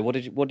 by the way? What do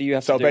you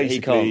have to do? So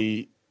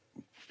basically,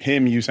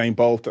 him, Usain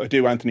Bolt. I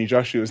do Anthony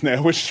Joshua's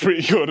now, which is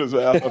pretty good as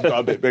well. I've got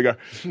a bit bigger.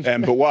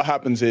 But what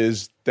happens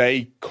is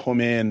they come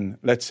in.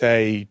 Let's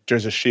say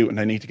there's a shoot and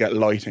they need to get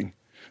lighting.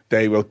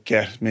 They will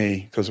get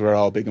me because we're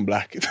all big and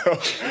black. So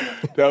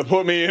they'll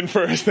put me in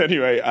first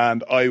anyway,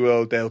 and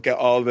they'll get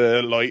all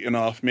the lighting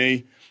off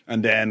me,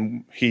 and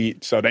then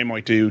they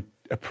might do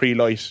a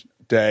pre-light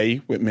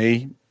day with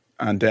me,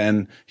 and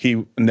then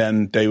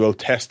they will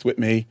test with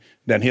me.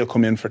 Then he'll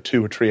come in for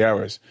 2 or 3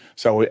 hours.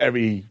 So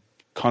every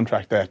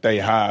contract that they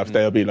have,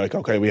 they'll be like,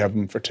 okay, we have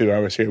him for 2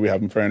 hours here, we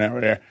have him for an hour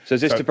there. So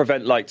is this to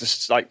prevent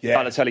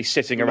Balotelli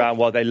sitting around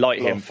while they light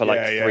him for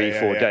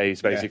 3-4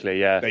 days, basically?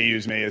 Yeah. They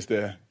use me as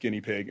the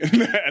guinea pig,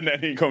 and then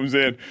he comes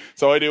in.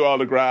 So I do all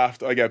the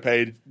graft, I get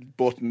paid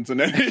buttons, and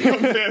then he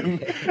comes in,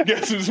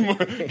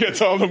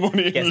 gets all the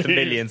money, gets the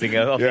millions and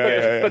goes off.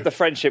 But the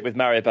friendship with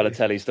Mario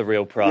Balotelli is the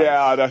real prize.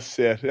 Yeah, that's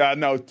it. Yeah,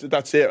 no,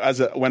 that's it.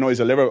 When I was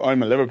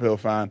I'm a Liverpool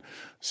fan.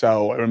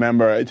 So I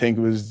remember, I think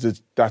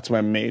that's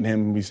when me and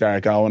him, we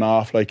started going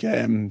off. Like,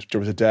 there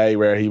was a day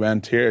where he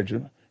went, here,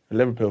 a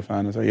Liverpool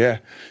fan. I was like, yeah.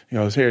 He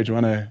goes, here, do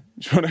you want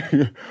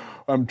to,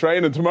 I'm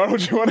training tomorrow,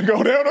 do you want to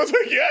go down? I was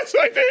like, yes,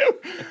 I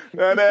do.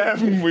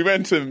 And we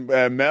went to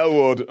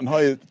Melwood,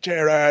 and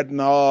Gerrard and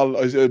all.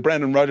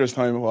 Brendan Rodgers'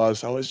 time it was.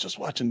 So I was just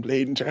watching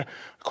Bleeding Gerrard.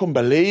 I couldn't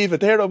believe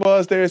it. There I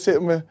was, there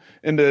sitting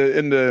in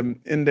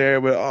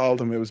there with all of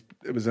them.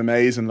 It was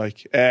amazing.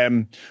 Like,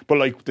 but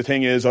like the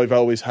thing is, I've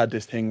always had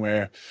this thing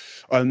where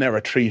I'll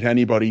never treat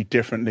anybody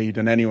differently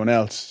than anyone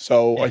else.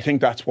 So I think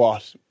that's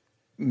what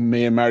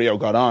me and Mario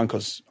got on,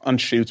 because on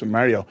shoots with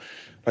Mario,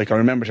 like I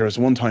remember there was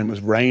one time it was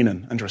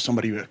raining and there was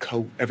somebody with a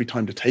coat. Every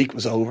time the take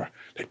was over,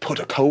 they'd put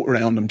a coat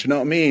around them. Do you know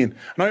what I mean?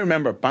 And I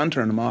remember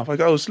bantering them off. I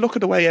goes, look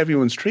at the way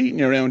everyone's treating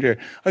you around here.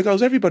 I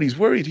goes, everybody's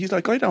worried. He's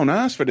like, I don't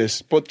ask for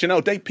this. But, you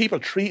know, people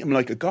treat him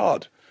like a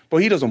god. but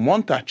he doesn't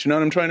want that. Do you know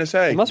what I'm trying to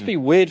say? It must be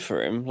weird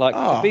for him. Like,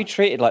 to be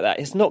treated like that,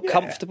 it's not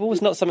comfortable.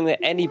 It's not something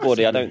that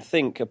anybody, I don't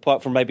think,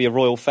 apart from maybe a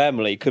royal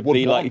family, could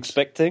be like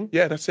expecting.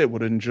 Yeah, that's it.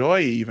 Would enjoy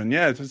even.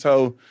 Yeah.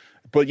 So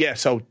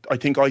I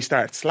think I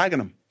started slagging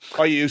him.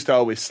 I used to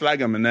always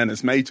slag him, and then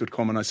his mates would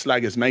come and I'd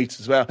slag his mates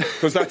as well.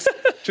 Because that's, do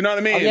you know what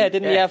I mean? Oh, yeah,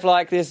 didn't he have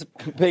like this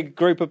big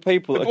group of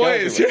people? The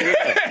boys,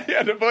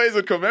 yeah, the boys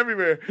would come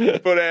everywhere.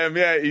 But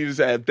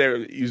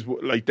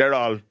they're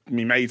all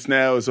me mates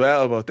now as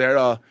well, but they're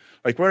all,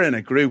 like, we're in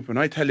a group, and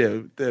I tell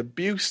you, the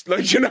abuse,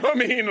 like, you know what I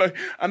mean? Like,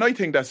 and I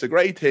think that's a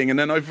great thing. And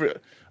then I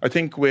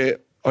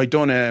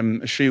done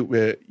a shoot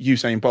with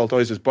Usain Bolt. I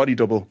was his body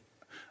double.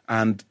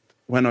 And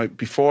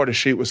before the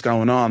shoot was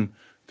going on,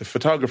 the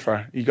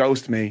photographer, he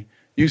goes to me,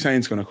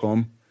 Usain's going to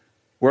come.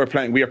 We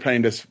are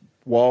playing this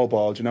wall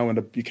ball, you know, when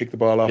you kick the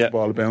ball off, the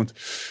ball will bounce.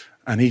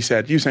 And he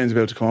said, Usain's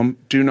about to come.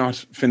 Do not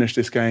finish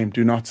this game.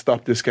 Do not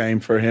stop this game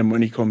for him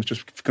when he comes.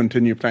 Just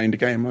continue playing the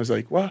game. I was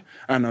like, what?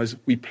 And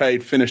we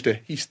played, finished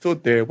it. He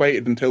stood there,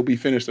 waited until we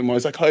finished them. I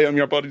was like, hi, I'm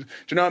your body. Do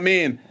you know what I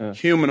mean? Yeah.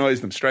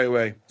 Humanise them straight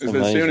away. As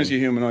soon as you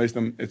humanise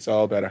them, it's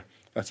all better.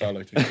 That's all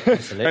I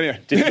think. Anyway.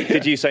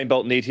 Did Usain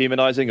Bolt need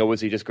humanising, or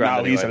was he just grand? No,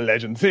 anyway? He's a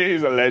legend.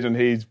 He's a legend.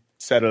 He's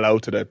said hello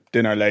to the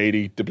dinner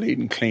lady, the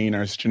bleeding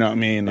cleaners. Do you know what I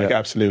mean? Like,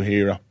 absolute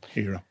hero.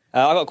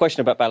 I've got a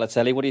question about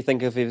Balotelli. What do you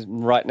think of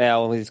him right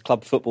now with his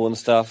club football and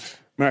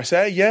stuff?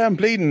 Marseille, yeah, I'm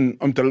bleeding.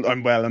 I'm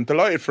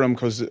delighted for him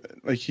because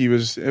like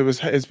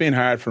it's been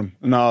hard for him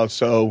and all.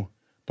 So,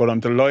 but I'm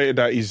delighted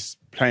that he's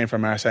playing for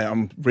Marseille.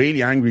 I'm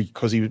really angry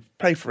because he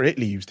played for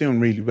Italy. He was doing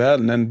really well,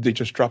 and then they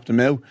just dropped him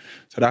out.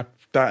 So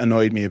that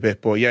annoyed me a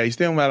bit. But yeah, he's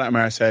doing well at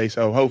Marseille.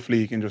 So hopefully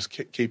he can just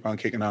keep on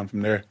kicking on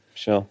from there.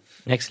 Sure.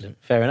 Excellent.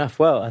 Fair enough.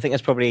 Well, I think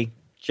that's probably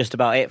just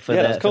about it for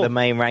the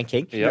main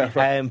ranking.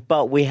 Yeah.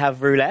 But we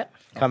have roulette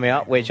coming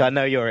up, which I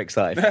know you're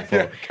excited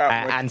for,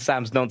 and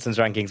Sam's nonsense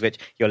rankings, which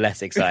you're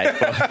less excited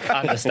for,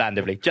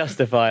 understandably,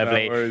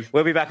 justifiably. No,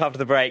 we'll be back after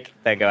the break.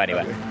 Don't go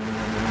anywhere.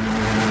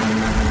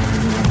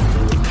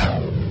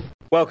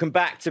 Welcome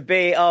back to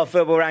BR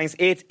Football Ranks.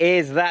 It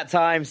is that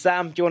time.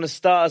 Sam, do you want to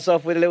start us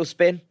off with a little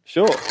spin?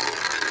 Sure.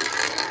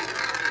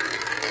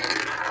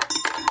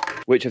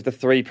 Which of the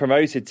three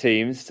promoted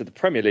teams to the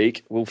Premier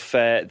League will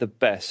fare the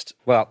best?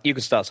 Well, you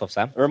can start us off,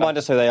 Sam. Remind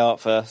us who they are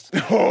first.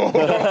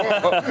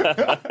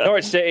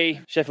 Norwich City,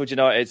 Sheffield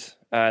United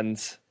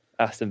and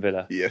Aston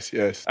Villa. Yes.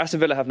 Aston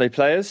Villa have no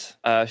players.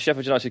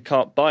 Sheffield United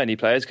can't buy any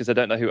players because they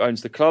don't know who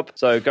owns the club.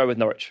 So go with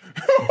Norwich.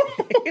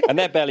 And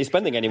they're barely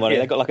spending any money.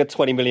 They've got like a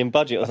 20 million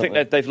budget or something.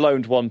 I think they've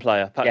loaned one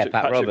player, Patrick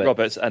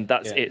Roberts, and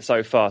that's it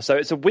so far. So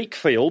it's a weak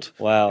field.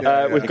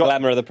 Wow. We've got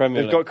glamour of the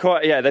Premier League.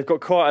 They've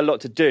got quite a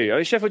lot to do. I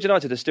mean, Sheffield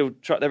United are still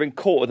they're in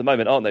court at the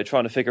moment, aren't they?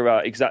 Trying to figure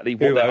out exactly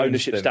what their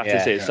ownership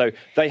status is. So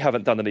they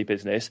haven't done any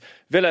business.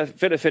 Villa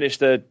finished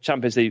the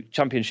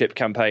Championship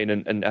campaign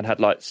and had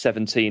like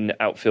 17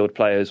 outfield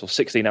players or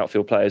 16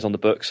 outfield players on the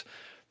books.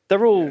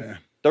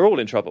 They're all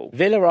in trouble.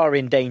 Villa are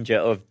in danger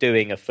of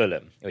doing a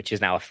Fulham, which is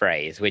now a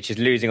phrase, which is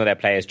losing all their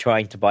players,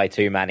 trying to buy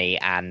too many,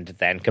 and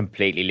then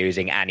completely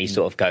losing any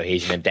sort of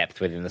cohesion and depth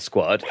within the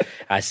squad.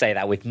 I say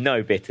that with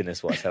no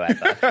bitterness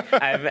whatsoever.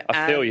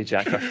 I feel you,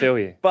 Jack. I feel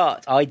you.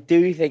 But I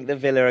do think that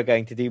Villa are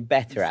going to do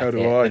better at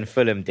it than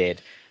Fulham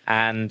did.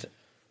 And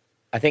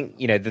I think,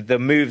 you know, the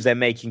moves they're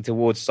making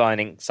towards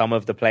signing some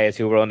of the players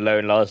who were on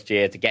loan last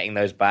year, to getting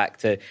those back,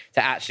 to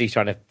actually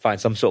trying to find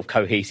some sort of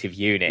cohesive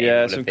unit.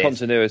 Yeah, some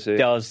continuity.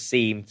 Does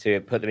seem to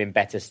put them in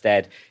better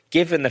stead,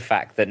 given the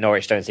fact that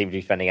Norwich don't seem to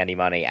be spending any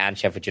money and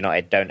Sheffield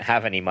United don't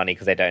have any money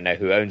because they don't know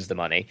who owns the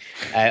money.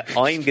 I'm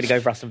going to go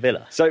for Aston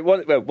Villa. So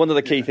one of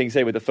the key things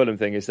here with the Fulham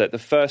thing is that the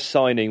first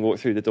signing walked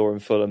through the door in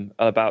Fulham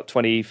about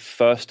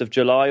 21st of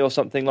July or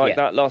something like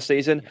that last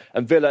season.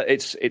 And Villa,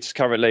 it's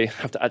currently, I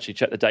have to actually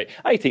check the date,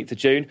 18th of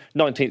June,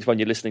 19th when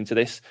you're listening to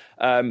this.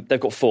 They've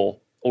got 4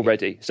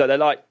 already. So they're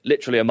like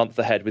literally a month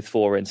ahead with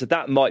 4 in. So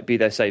that might be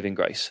their saving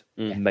grace.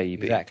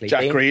 Maybe. Exactly.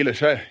 Jack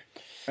Grealish, eh?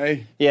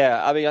 Hey.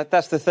 Yeah, I mean,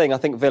 that's the thing. I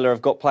think Villa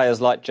have got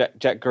players like Jack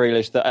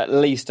Grealish that at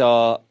least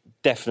are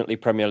definitely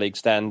Premier League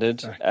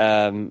standard.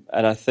 And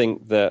I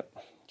think that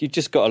you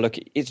just got to look.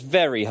 It's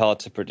very hard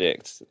to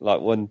predict,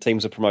 like when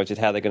teams are promoted,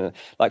 how they're going to.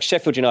 Like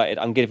Sheffield United,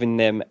 I'm giving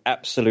them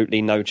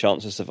absolutely no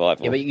chance of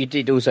survival. Yeah, but you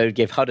did also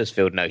give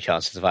Huddersfield no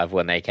chance of survival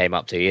when they came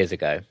up 2 years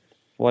ago.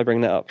 Why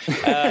bring that up?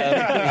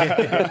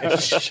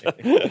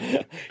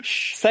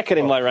 Second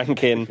in my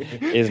ranking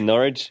is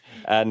Norwich,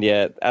 and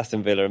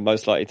Aston Villa are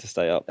most likely to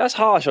stay up. That's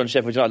harsh on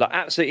Sheffield United. Like,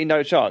 absolutely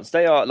no chance.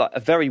 They are like a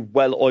very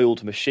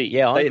well-oiled machine.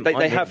 Yeah,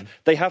 they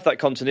have that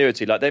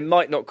continuity. Like, they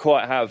might not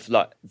quite have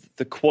like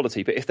the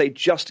quality, but if they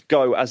just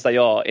go as they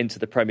are into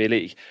the Premier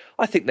League,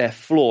 I think their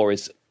floor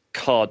is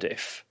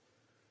Cardiff.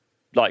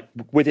 Like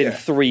within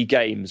 3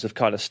 games of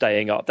kind of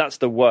staying up. That's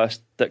the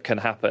worst that can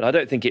happen. I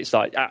don't think it's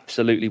like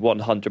absolutely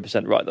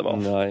 100% write them off.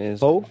 No, it is.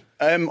 Paul?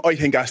 I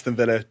think Aston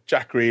Villa,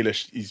 Jack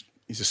Grealish,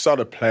 he's a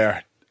solid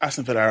player.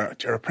 Aston Villa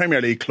are a Premier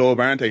League club,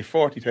 aren't they?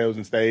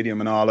 40,000 stadium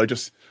and all. I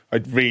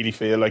really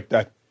feel like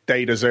that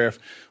they deserve.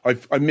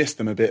 I missed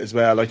them a bit as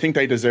well. I think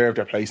they deserve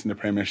their place in the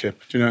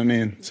Premiership. Do you know what I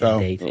mean? So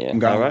Indeed. I'm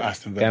going All right. with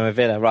Aston Villa. Going with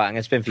Villa. Right, I'm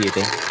going to spin for you,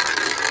 Dean.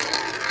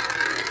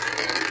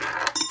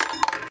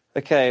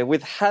 Okay,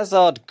 with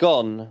Hazard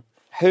gone,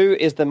 who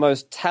is the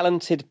most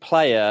talented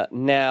player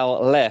now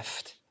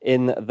left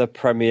in the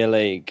Premier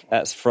League?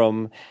 That's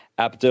from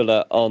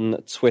Abdullah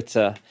on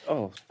Twitter.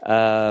 Oh,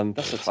 I've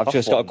tough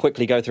just got one. to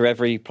quickly go through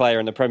every player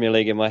in the Premier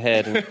League in my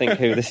head and think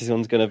who this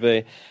one's going to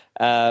be.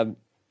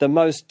 The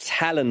most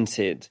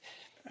talented.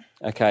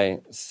 Okay,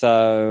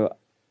 so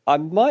I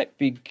might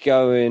be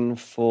going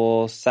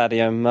for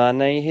Sadio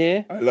Mane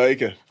here. I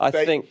like it. I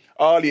think-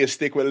 all you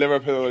stick with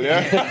Liverpool,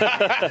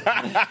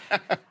 yeah.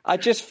 I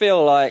just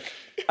feel like,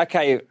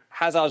 okay,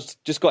 Hazard's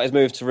just got his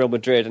move to Real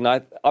Madrid, and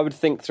I would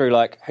think through,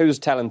 like, who's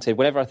talented.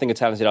 Whenever I think of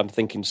talented, I'm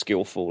thinking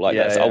skillful. Like,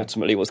 Yeah, that's yeah.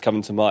 ultimately what's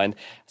coming to mind.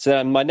 So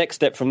then my next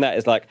step from that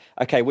is, like,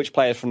 okay, which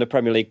players from the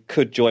Premier League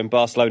could join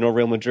Barcelona or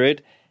Real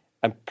Madrid?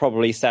 And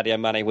probably Sadio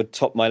Mane would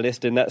top my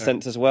list in that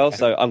sense as well.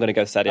 So I'm going to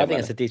go Sadio I Mane. think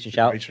it's a decent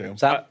shout. Very true.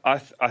 Sam? I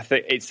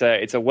think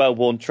it's a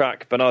well-worn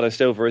track. Bernardo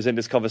Silva is in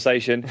this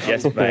conversation.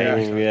 Yes,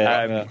 mate.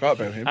 yeah. Forgot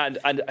about him.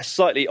 And a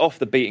slightly off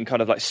the beaten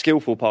kind of like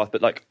skillful path,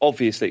 but like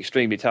obviously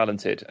extremely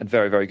talented and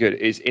very, very good,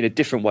 is in a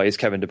different way as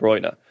Kevin De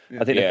Bruyne.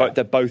 I think Yeah.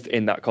 they're both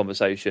in that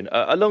conversation,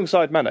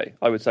 alongside Mane,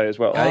 I would say as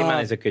well. I think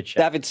Mane's a good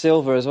shout. David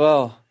Silva as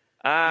well.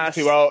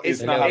 Too old.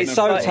 He's not having It's a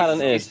so break.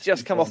 talented. He's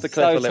just come off the So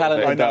cliff a little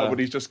talented. bit. I know, Yeah. but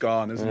he's just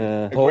gone, isn't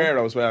Yeah. he?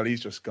 Aguero as well, he's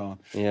just gone.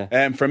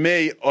 Yeah. For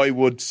me, I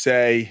would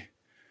say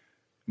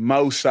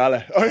Mo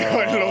Salah. I love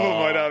him.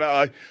 I don't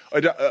know. I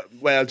don't,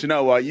 well, do you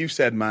know what? You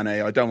said Mane.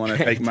 I don't want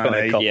to take Don't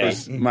Mane.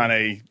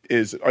 copy.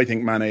 because I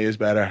think Mane is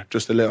better,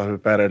 just a little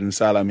bit better than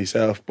Salah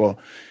myself. But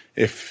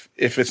if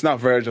it's not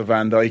Virgil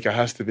van Dijk, it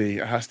has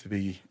to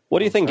be. What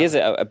do you think is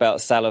it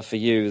about Salah for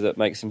you that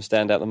makes him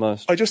stand out the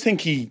most? I just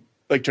think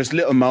there's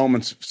little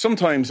moments.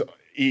 Sometimes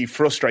he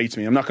frustrates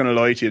me. I'm not going to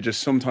lie to you.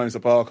 Just sometimes the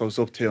ball goes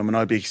up to him and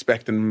I'd be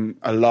expecting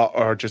a lot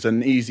or just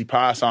an easy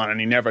pass on and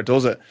he never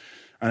does it.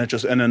 And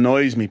it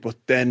annoys me. But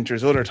then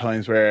there's other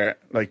times where,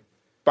 like,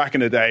 back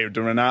in the day,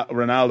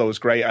 Ronaldo was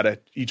great at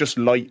it. He just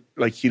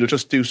he'll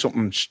just do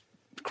something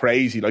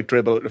crazy, like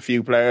dribble a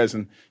few players,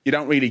 and you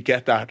don't really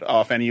get that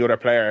off any other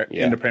player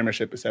in the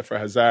Premiership except for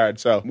Hazard.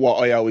 So what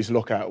I always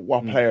look at,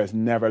 what players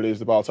never lose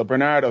the ball. So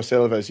Bernardo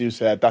Silva, as you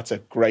said, that's a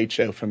great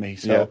shout for me.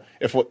 So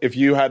if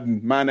you had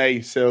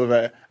Mane,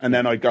 Silva, and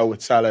then I'd go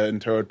with Salah in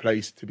third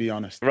place, to be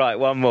honest. Right,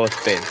 one more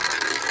spin.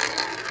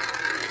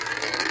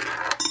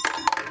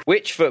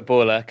 Which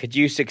footballer could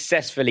you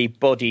successfully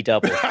body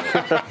double? I'm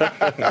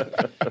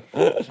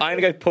going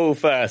to go Paul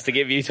first to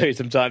give you two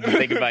some time to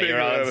think about your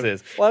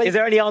answers. Well, is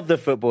there any other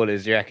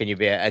footballers you reckon you'd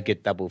be a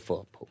good double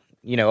for, Paul?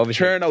 You know,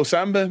 obviously, Cherno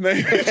Samba,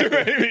 maybe.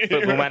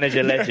 Football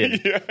Manager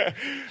legend.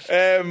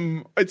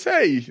 I'd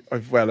say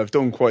I've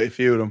done quite a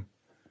few of them.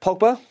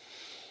 Pogba?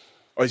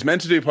 I was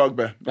meant to do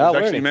Pogba. I was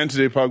actually meant to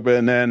do Pogba,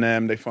 and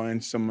then they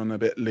find someone a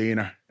bit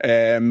leaner.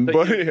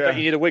 But you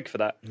need a wig for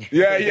that.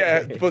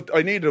 Yeah. But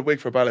I needed a wig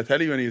for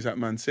Balotelli when he was at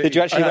Man City. Did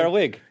you actually wear a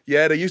wig?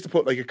 Yeah, they used to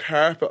put like a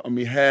carpet on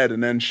my head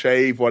and then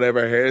shave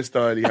whatever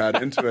hairstyle he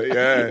had into it.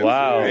 Yeah, it was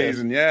Wow.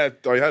 amazing. Yeah,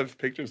 I have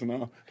pictures and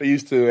all. They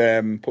used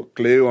to put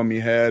glue on my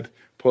head,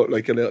 put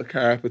like a little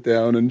carpet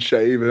down and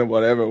shave it in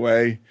whatever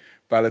way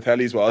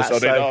Balotelli's was.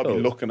 That's So they'd so all cool.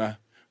 be looking at,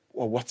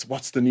 well,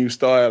 what's the new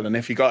style? And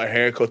if he got a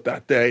haircut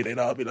that day, they'd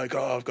all be like,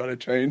 oh, I've got to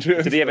change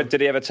it. Did he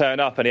ever turn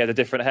up and he had a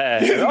different hair?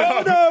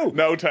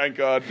 No, thank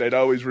God. They'd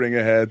always ring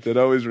ahead.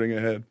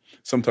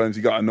 Sometimes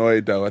he got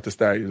annoyed, though, at the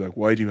start. He was like,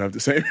 why do you have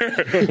the same hair?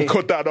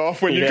 Cut that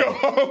off when you go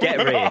home. Get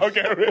rid. I'll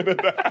get rid of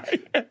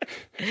that.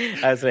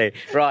 That's it.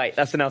 Right,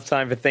 that's enough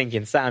time for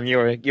thinking. Sam,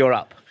 you're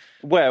up.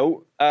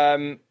 Well,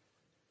 I've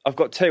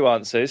got two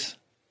answers.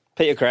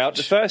 Peter The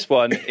Crouch. first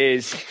one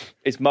is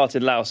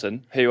Martin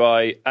Lawson, who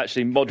I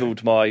actually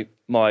modelled my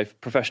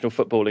professional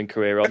footballing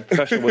career on.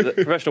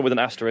 Professional with an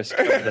asterisk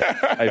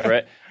over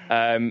it.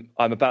 I'm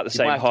about the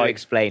same might have to height.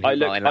 explain who I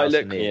Martin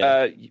Lawson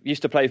is.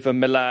 Used to play for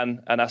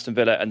Milan and Aston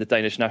Villa and the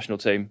Danish national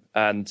team,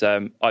 and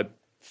I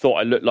thought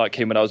I looked like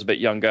him when I was a bit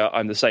younger.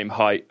 I'm the same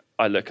height.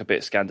 I look a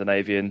bit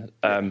Scandinavian.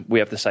 We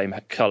have the same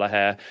colour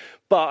hair.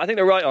 But I think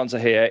the right answer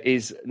here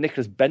is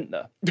Nicholas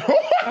Bentner.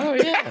 Oh,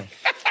 yeah.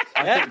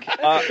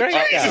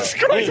 Jesus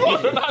Christ,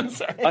 what an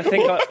answer. I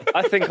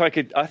think I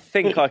could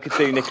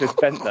do Nicholas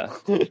Bentner.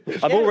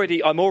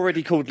 I'm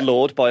already called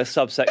Lord by a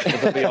subsection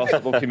of the BR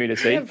football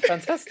community.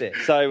 Fantastic.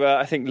 So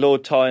I think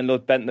Lord Ty and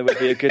Lord Bentner would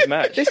be a good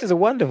match. This is a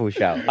wonderful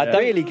shout.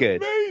 Really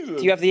good. Do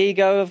you have the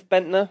ego of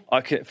Bentner?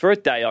 For a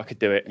day I could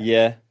do it.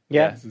 Yeah.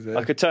 Yeah.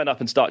 I could turn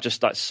up and start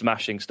just like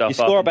smashing stuff. You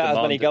score about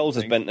as many goals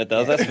as Bentner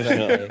does, that's for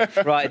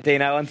sure. Right,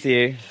 Dino, on to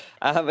you.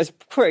 It's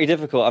pretty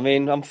difficult. I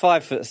mean, I'm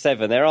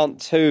 5'7". There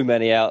aren't too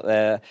many out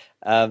there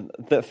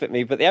that fit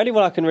me. But the only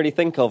one I can really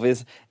think of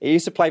is he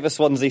used to play for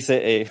Swansea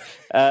City.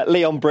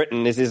 Leon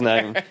Britton is his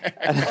name,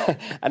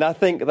 and I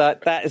think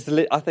that is.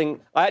 I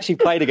actually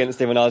played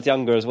against him when I was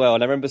younger as well,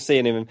 and I remember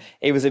seeing him.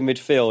 He was in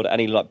midfield and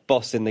he like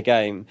bossing the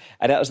game.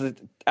 And that was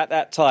at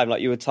that time,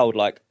 like you were told,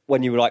 like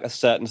when you were like a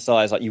certain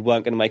size, like you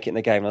weren't going to make it in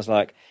the game. And I was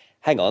like,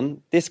 hang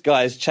on, this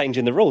guy's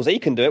changing the rules. He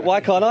can do it. Why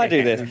can't I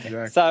do this?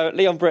 Exactly. So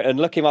Leon Britton,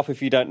 look him up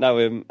if you don't know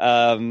him.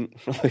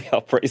 We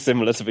are pretty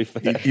similar, to be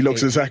fair. He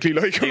looks exactly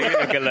like him. look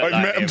I've like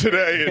met him him.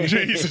 today, and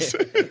Jesus,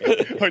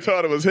 I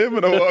thought it was him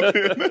when I walked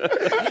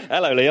in.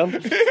 Hello, Leon.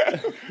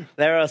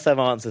 There are some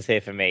answers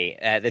here for me.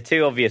 The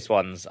two obvious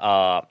ones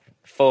are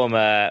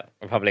former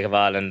Republic of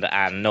Ireland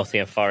and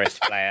Nottingham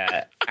Forest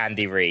player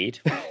Andy Reid.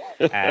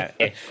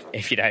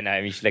 If you don't know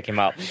him, you should look him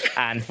up.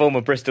 And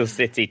former Bristol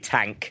City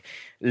tank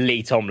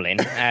Lee Tomlin.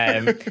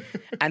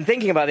 And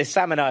thinking about this,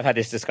 Sam and I have had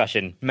this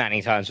discussion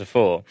many times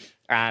before.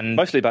 And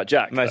Mostly about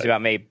Jack. mostly though.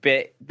 about me.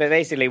 But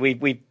basically,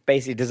 we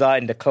basically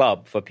designed a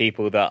club for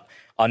people that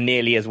are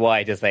nearly as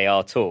wide as they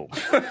are tall.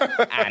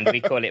 And we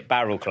call it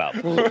Barrel Club.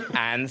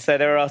 And so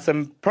there are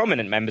some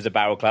prominent members of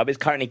Barrel Club. It's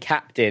currently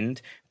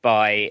captained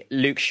by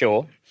Luke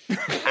Shaw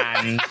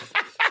and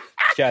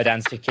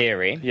Jordan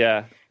Shaqiri.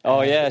 Yeah.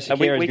 Oh, yeah. And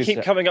we Shakira's good keep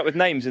stuff. coming up with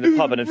names in the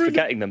pub and then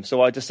forgetting them.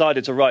 So I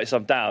decided to write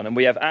some down. And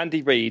we have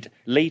Andy Reid,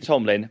 Lee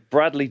Tomlin,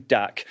 Bradley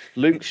Dack,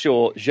 Luke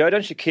Shaw,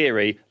 Jordan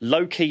Shaqiri,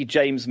 low-key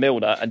James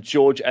Milner, and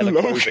George Low-key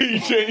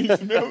Elakobi.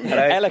 James Milner.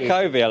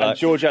 Elakobi, I And like.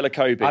 George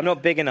Elakobi. I'm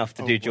not big enough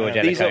to do George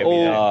Elakobi. These are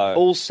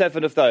all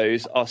 7 of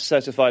those are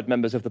certified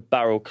members of the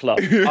Barrel Club.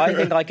 I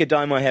think I could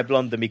dye my hair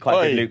blonde and be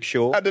quite good Luke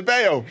Shaw. At the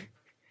Bayo.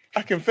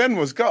 Akin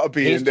was got to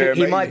be He's in there.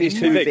 he might be mate.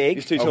 too big.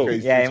 He's too tall. Okay,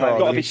 he's Yeah, too he might tall.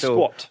 Got to be too tall.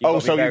 squat. Oh,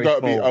 You've so got to you've be got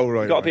to be. very Oh,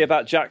 right. Got to be right.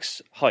 about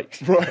Jack's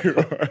height.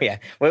 Right. Yeah,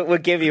 we'll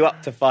give you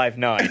up to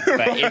 5'9",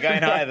 but you're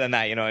going higher than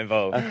that, you're not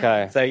involved.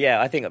 Okay. So, yeah,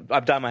 I think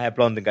I've done my hair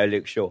blonde and go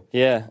Luke Shaw.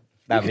 Yeah. You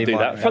That'd could be do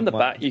my- that. From the my-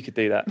 back, you could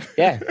do that.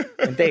 Yeah,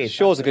 indeed.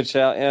 Shaw's a good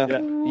shout, yeah.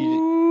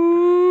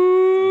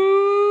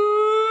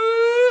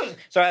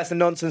 Sorry, that's the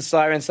nonsense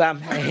siren, Sam.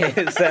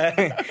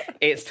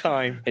 It's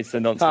time. It's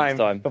the nonsense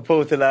time. for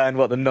Paul to learn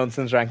what the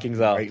nonsense rankings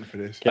are. Waiting for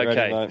this. Get ready,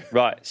 Okay, mate.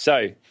 right.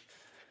 So,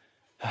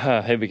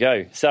 here we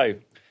go. So,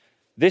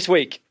 this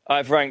week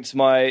I've ranked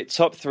my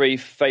top 3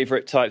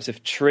 favourite types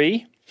of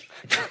tree,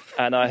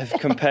 and I have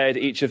compared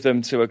each of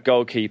them to a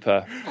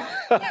goalkeeper.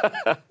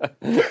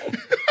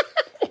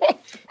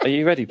 Are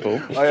you ready,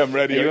 Paul? I am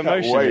ready. Are you I can't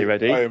emotionally wait.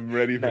 ready? I am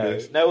ready for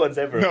this. No one's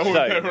ever. No one's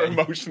So- ever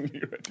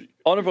emotionally ready.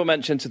 Honourable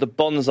mention to the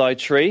bonsai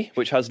tree,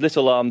 which has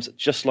little arms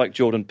just like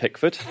Jordan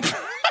Pickford.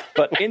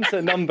 But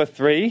into number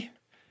 3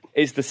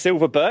 is the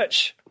silver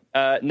birch.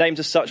 Named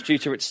as such due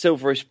to its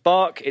silverish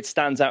bark, it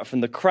stands out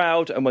from the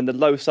crowd, and when the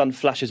low sun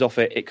flashes off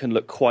it, it can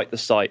look quite the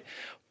sight.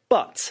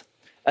 But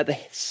at the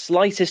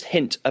slightest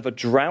hint of a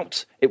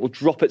drought, it will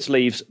drop its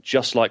leaves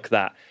just like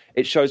that.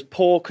 It shows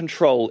poor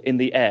control in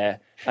the air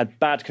and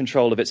bad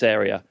control of its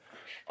area.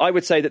 I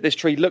would say that this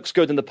tree looks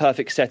good in the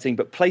perfect setting,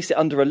 but place it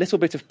under a little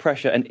bit of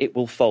pressure and it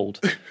will fold.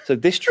 So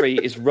this tree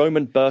is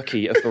Roman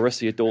Berkey of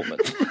Borussia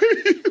Dortmund.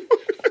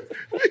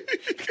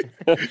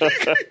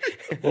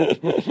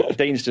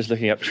 Dean's just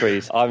looking up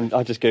trees.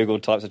 I just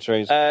googled types of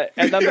trees.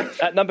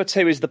 At number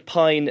 2 is the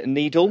pine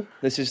needle.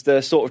 This is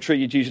the sort of tree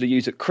you'd usually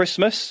use at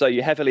Christmas, so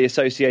you heavily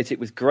associate it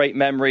with great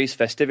memories,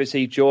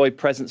 festivity, joy,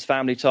 presents,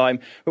 family time.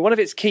 But one of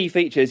its key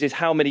features is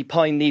how many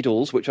pine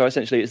needles, which are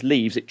essentially its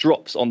leaves, it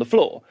drops on the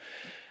floor.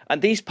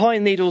 And these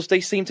pine needles,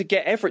 they seem to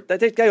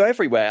they go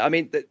everywhere. I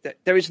mean,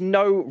 there is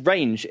no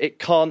range it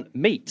can't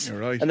meet. You're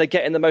right. And they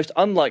get in the most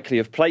unlikely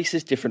of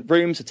places, different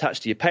rooms,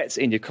 attached to your pets,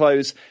 in your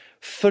clothes.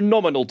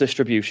 Phenomenal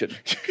distribution.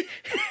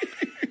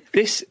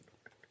 This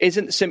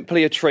isn't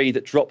simply a tree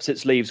that drops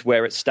its leaves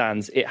where it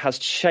stands. It has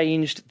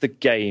changed the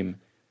game.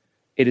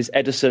 It is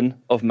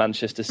Edison of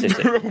Manchester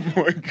City. Oh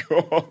my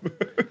God.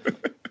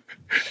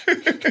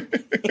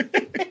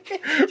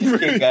 Just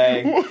keep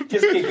going.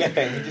 Just keep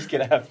going. You're just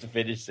going to have to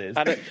finish this.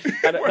 And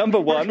at number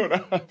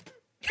 1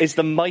 is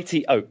the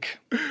mighty oak.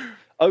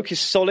 Oak is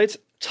solid,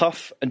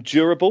 tough, and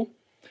durable.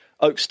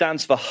 Oak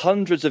stands for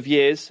hundreds of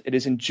years. It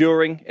is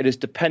enduring, it is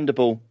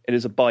dependable, it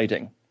is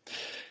abiding.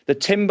 The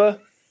timber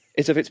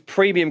is of its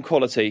premium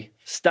quality,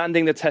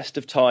 standing the test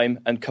of time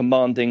and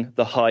commanding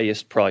the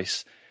highest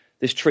price.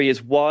 This tree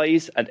is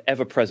wise and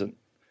ever present.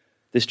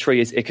 This tree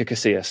is Iker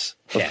Casillas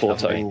of Yeah,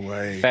 Porto. lovely. No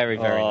way. Very,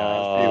 very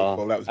nice.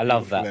 Beautiful. That was I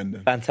love beautiful that.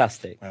 ending.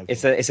 Fantastic. Well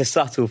done. It's a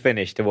subtle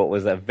finish to what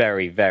was a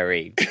very,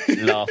 very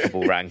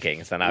laughable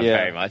rankings, and I Yeah.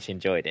 very much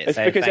enjoyed it. It's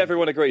So because thank-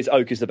 everyone agrees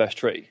oak is the best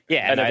tree.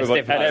 Yeah, and no, it's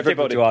everybody, difficult- it's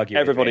difficult to argue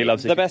with, everybody really.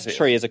 loves it. The best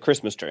tree is a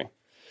Christmas tree.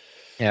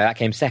 Yeah, that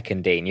came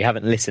second, Dean. You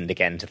haven't listened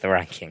again to the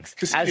rankings.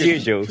 As Casillas-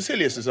 usual.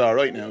 Casillas is all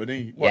right now, isn't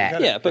he? What, Yeah. he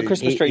had Yeah, a but big-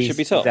 Christmas tree should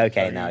be top. He's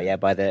okay now, yeah,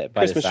 by the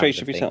Christmas tree sounds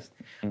should of be things.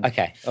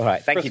 Okay, all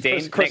right. Thank you, Dean.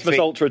 Next Christmas week-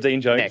 Ultra Dean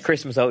Jones. Yeah,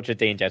 Christmas Ultra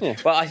Dean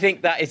Jones. Well, I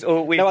think that is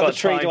all we've No got other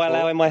tree time do I for.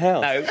 allow in my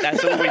house. No,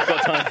 that's all we've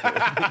got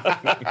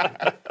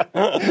time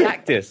for.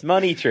 Cactus,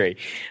 money tree.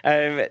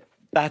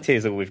 that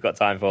is all we've got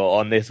time for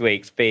on this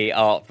week's Be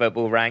Our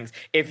Football Ranks.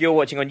 If you're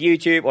watching on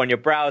YouTube or on your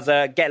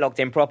browser, get locked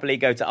in properly.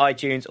 Go to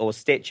iTunes or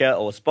Stitcher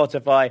or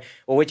Spotify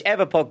or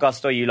whichever podcast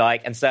store you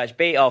like and search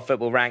Be Our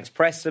Football Ranks.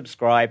 Press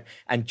subscribe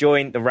and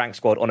join the Rank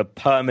Squad on a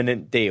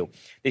permanent deal.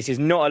 This is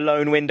not a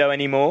loan window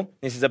anymore.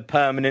 This is a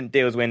permanent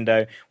deals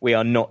window. We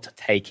are not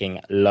taking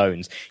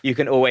loans. You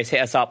can always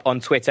hit us up on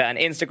Twitter and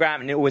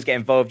Instagram and always get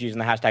involved using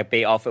the hashtag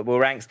Be Our Football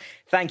Ranks.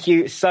 Thank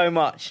you so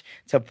much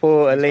to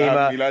Paul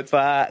Alima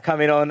for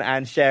coming on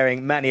and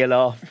sharing many a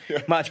laugh,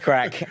 much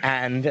crack,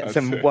 and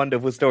some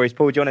wonderful stories.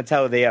 Paul, do you want to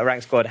tell the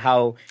Rank Squad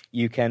how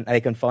they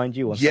can find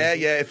you? Yeah.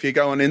 If you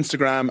go on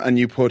Instagram and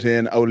you put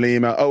in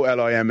Olima,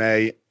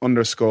 OLIMA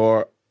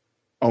 _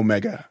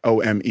 Omega,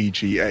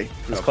 OMEGA.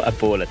 It's quite a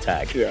baller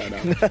tag. Yeah, I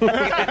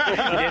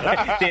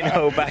know. Didn't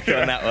hold back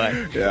on that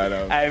one. Yeah, I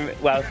know.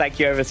 Well, thank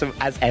you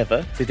as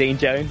ever to Dean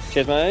Jones.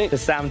 Cheers, mate. To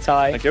Sam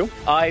Ty. Thank you.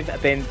 I've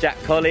been Jack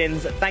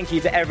Collins. Thank you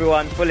to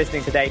everyone for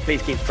listening today.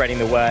 Please keep spreading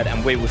the word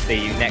and we will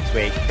see you next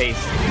week.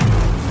 Peace.